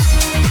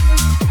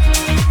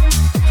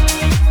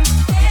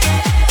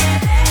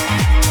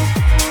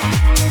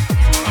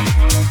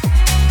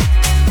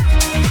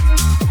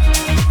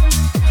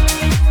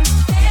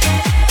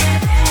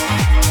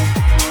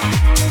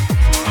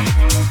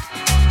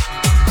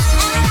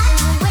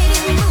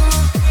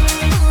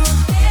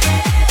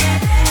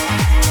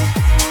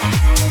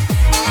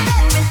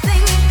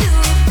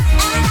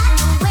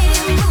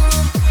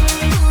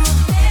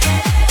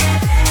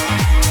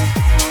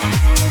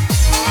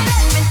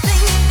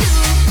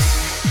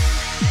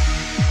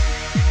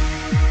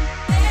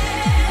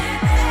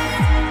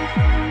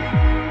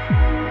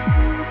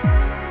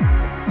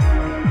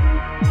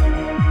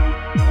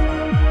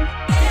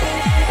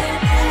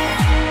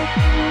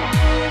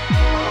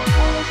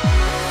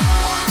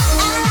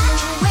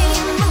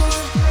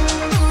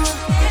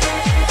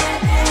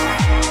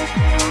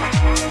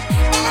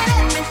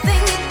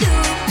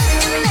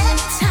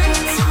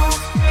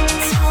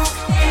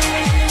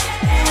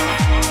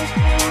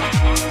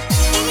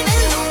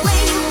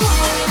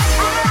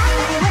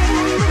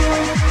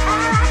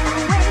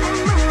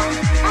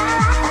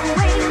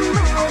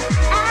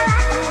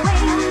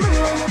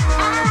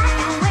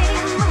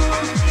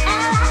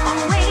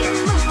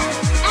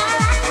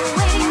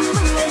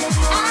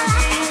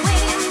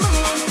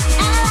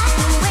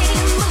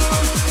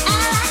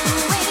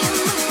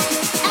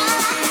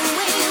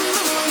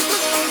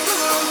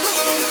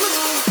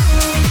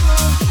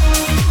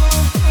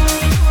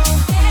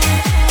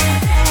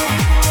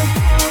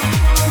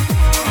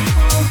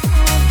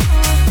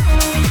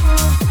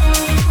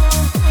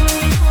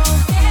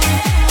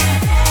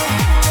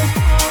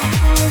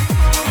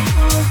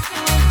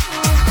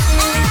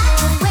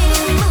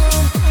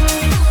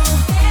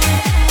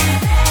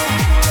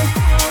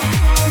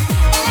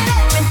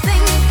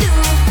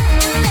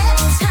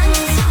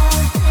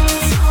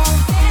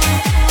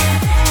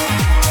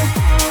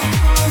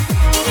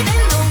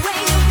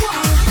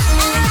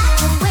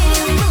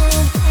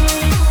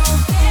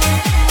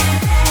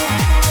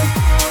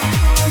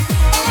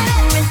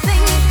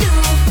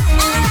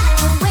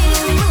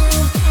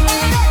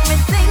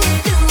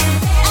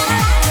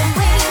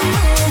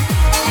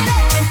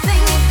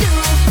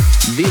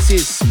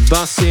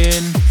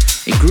 Bussin,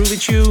 a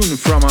groovy tune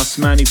from us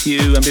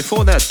MANYFEW, and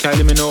before that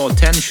Kylie Minogue,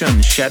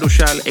 Tension, Shadow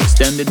Shall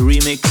Extended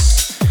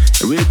Remix,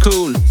 a real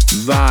cool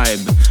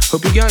vibe.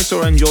 Hope you guys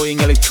are enjoying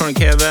Electronic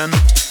Heaven.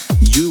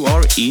 You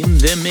are in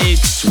the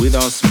mix with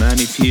us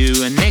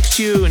MANYFEW, and next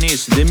tune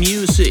is the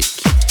music.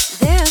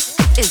 This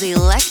is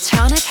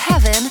Electronic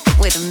Heaven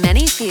with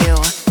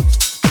MANYFEW.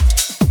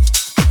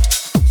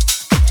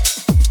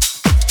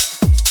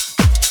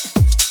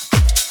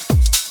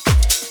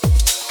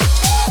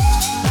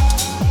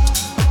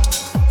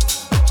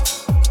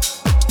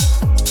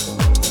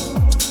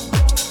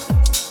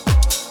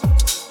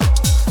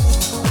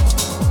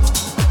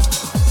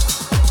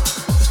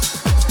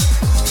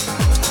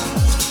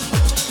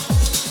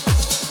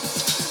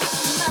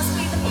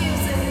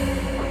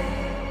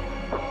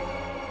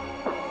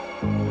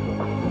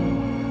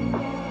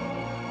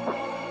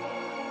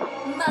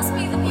 Must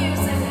be the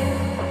music.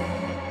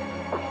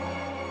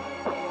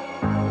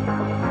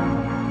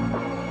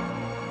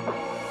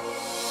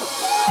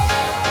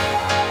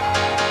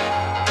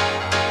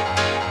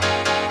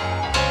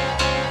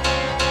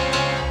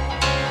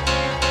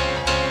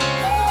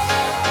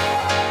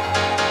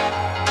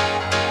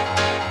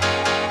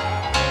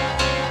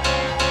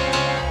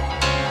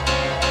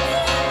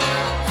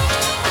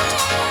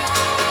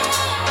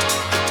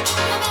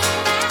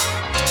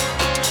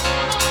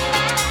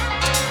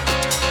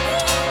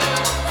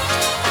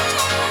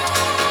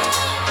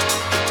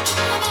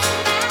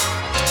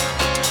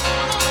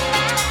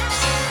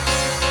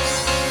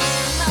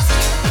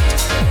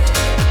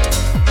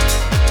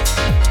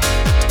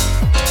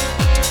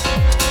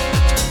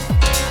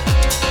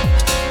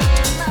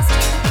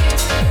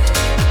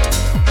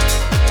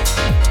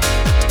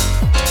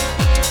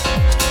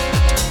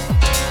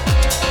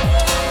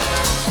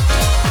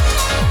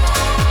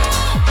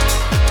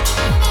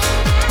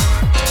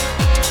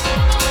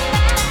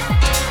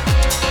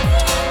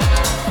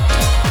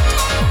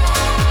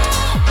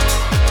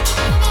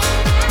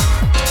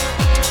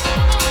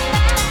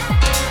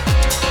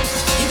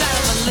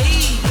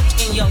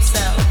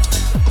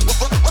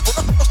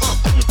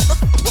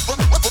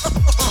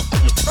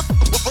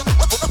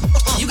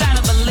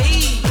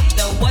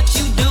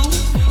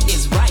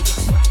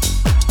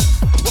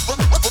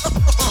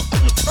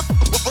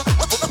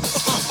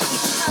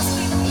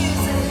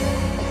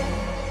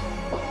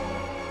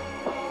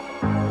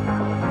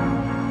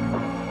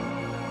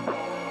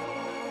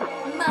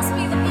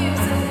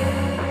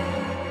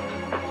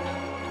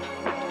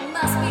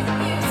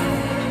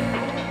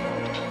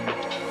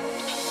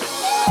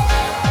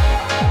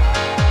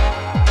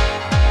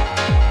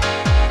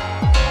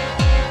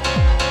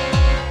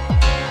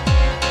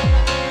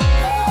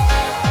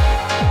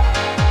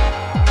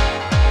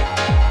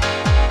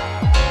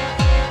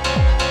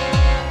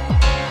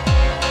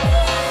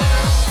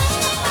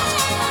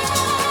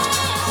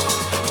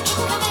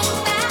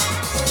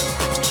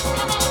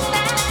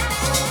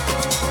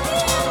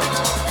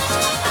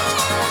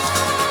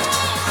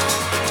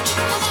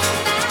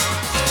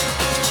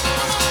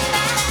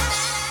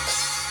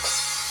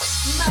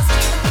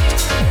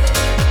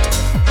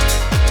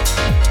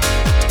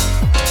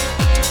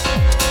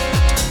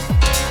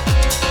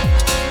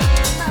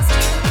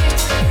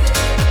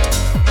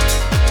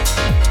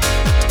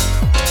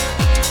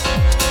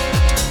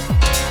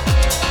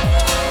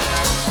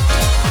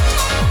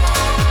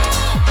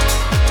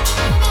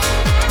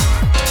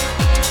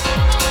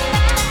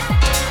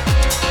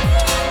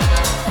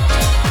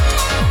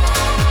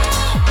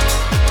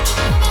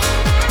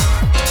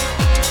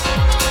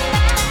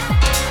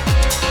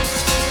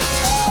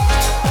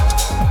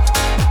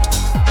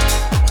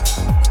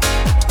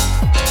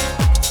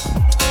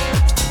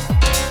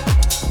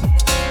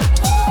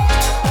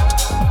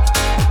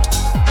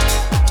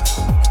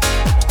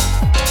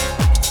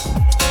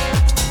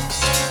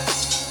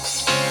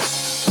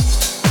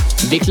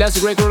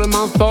 Classic Record of the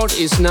Month part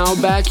is now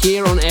back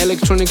here on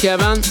Electronic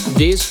Heaven.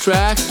 This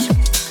track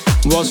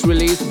was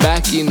released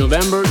back in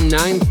November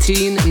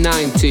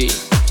 1990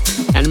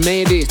 and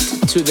made it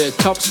to the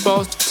top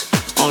spot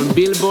on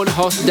Billboard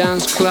Hot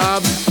Dance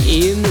Club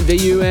in the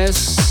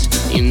US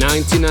in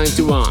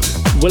 1991.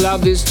 We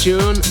love this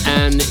tune,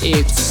 and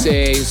it's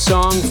a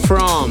song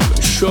from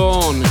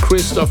Shawn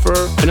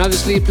Christopher, Another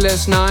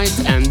Sleepless Night,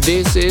 and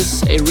this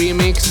is a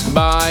remix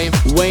by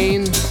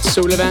Wayne,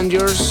 Soul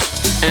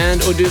Avengerz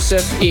and Odyssey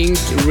Inc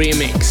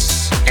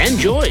remix.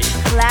 Enjoy!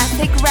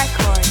 Classic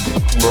record.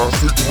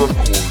 Classic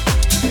record.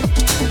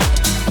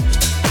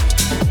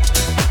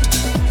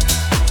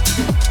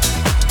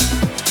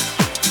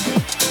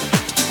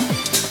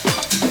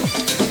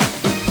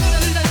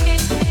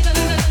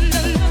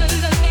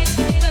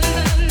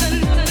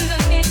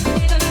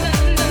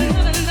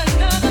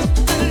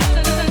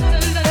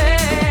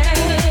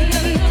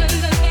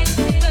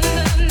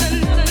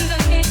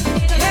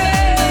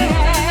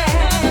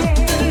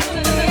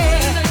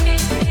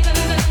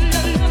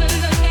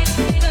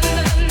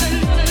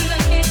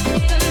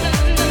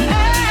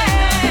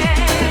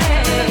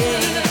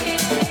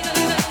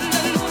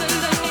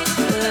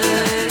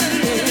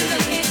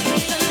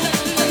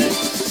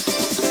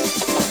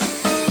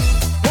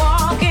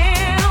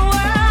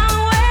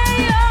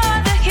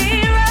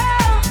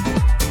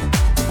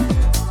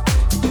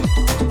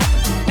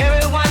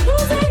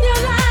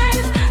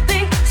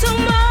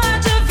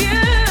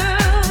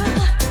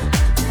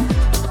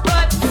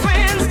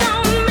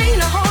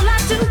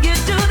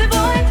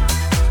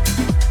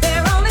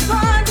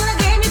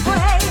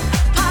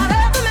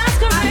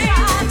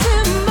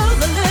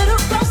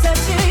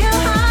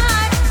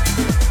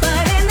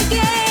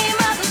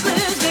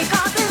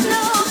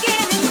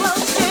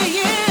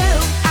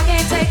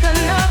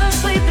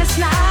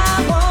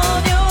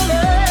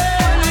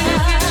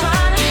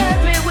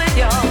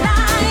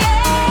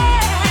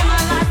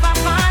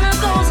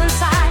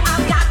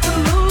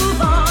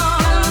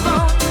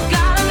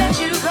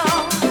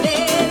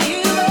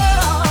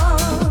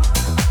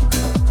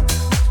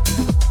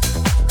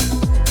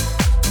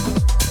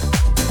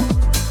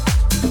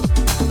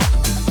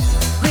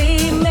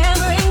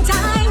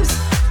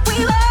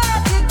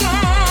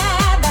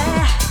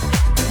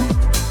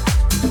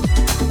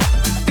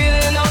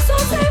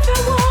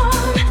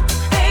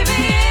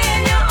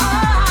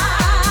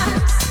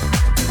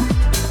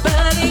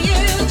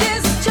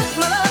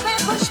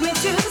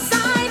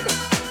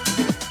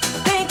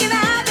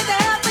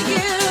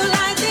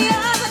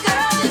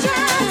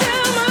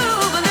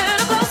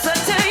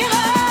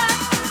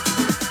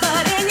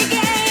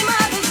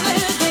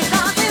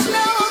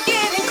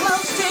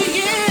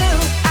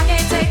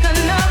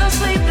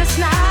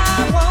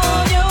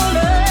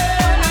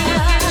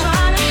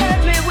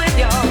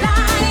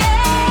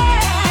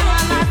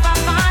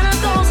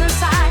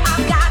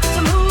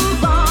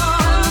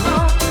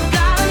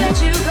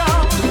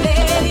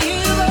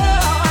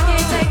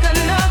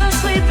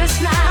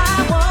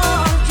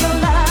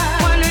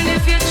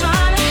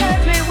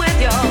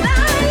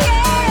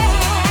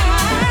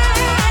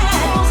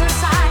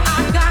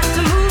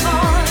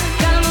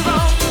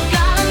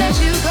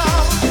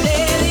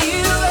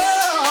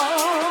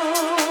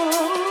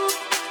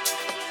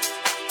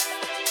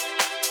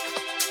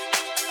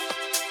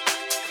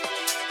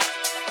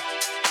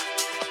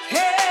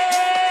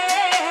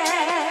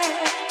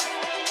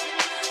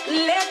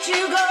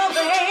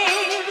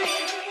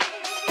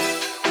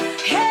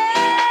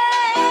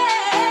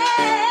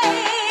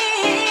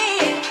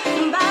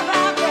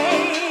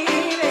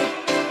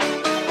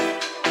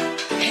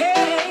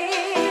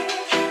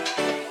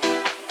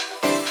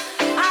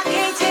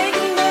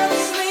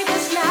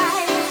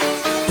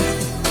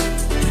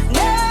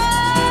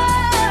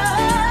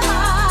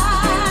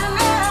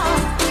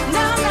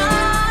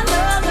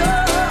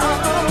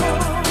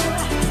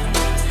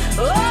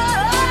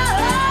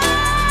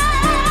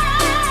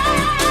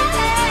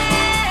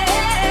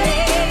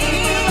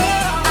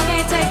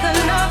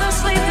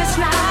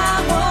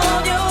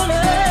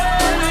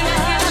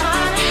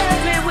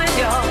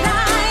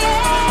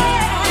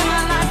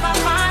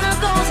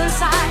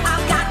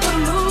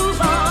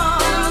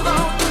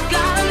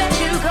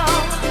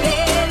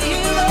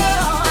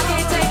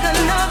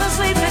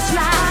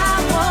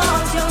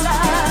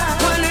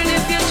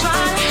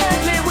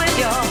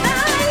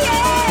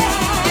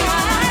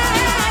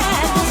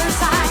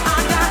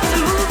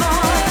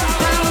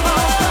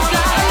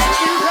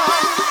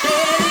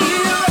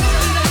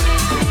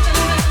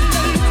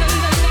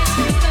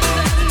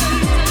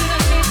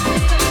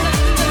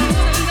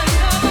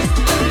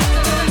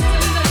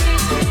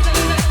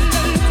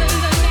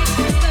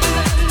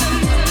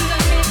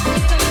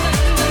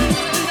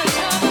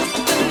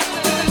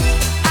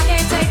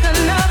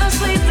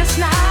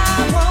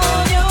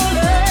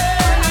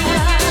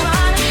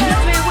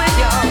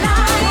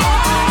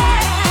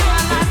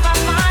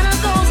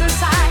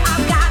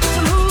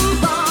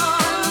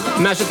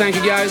 Massive thank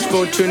you guys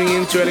for tuning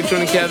in to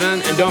Electronic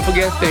Heaven, and don't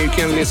forget that you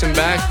can listen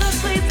back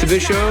to the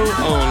show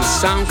on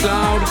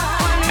SoundCloud,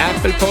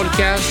 Apple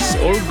Podcasts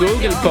or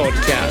Google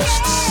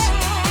Podcasts.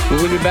 We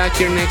will be back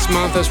here next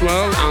month as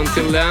well.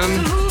 Until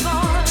then,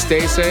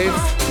 stay safe.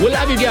 We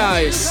love you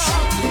guys.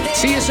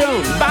 See you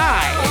soon.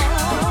 Bye.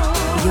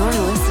 You're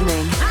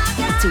listening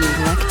to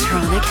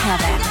Electronic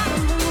Heaven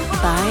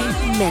by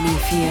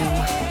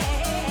MANYFEW.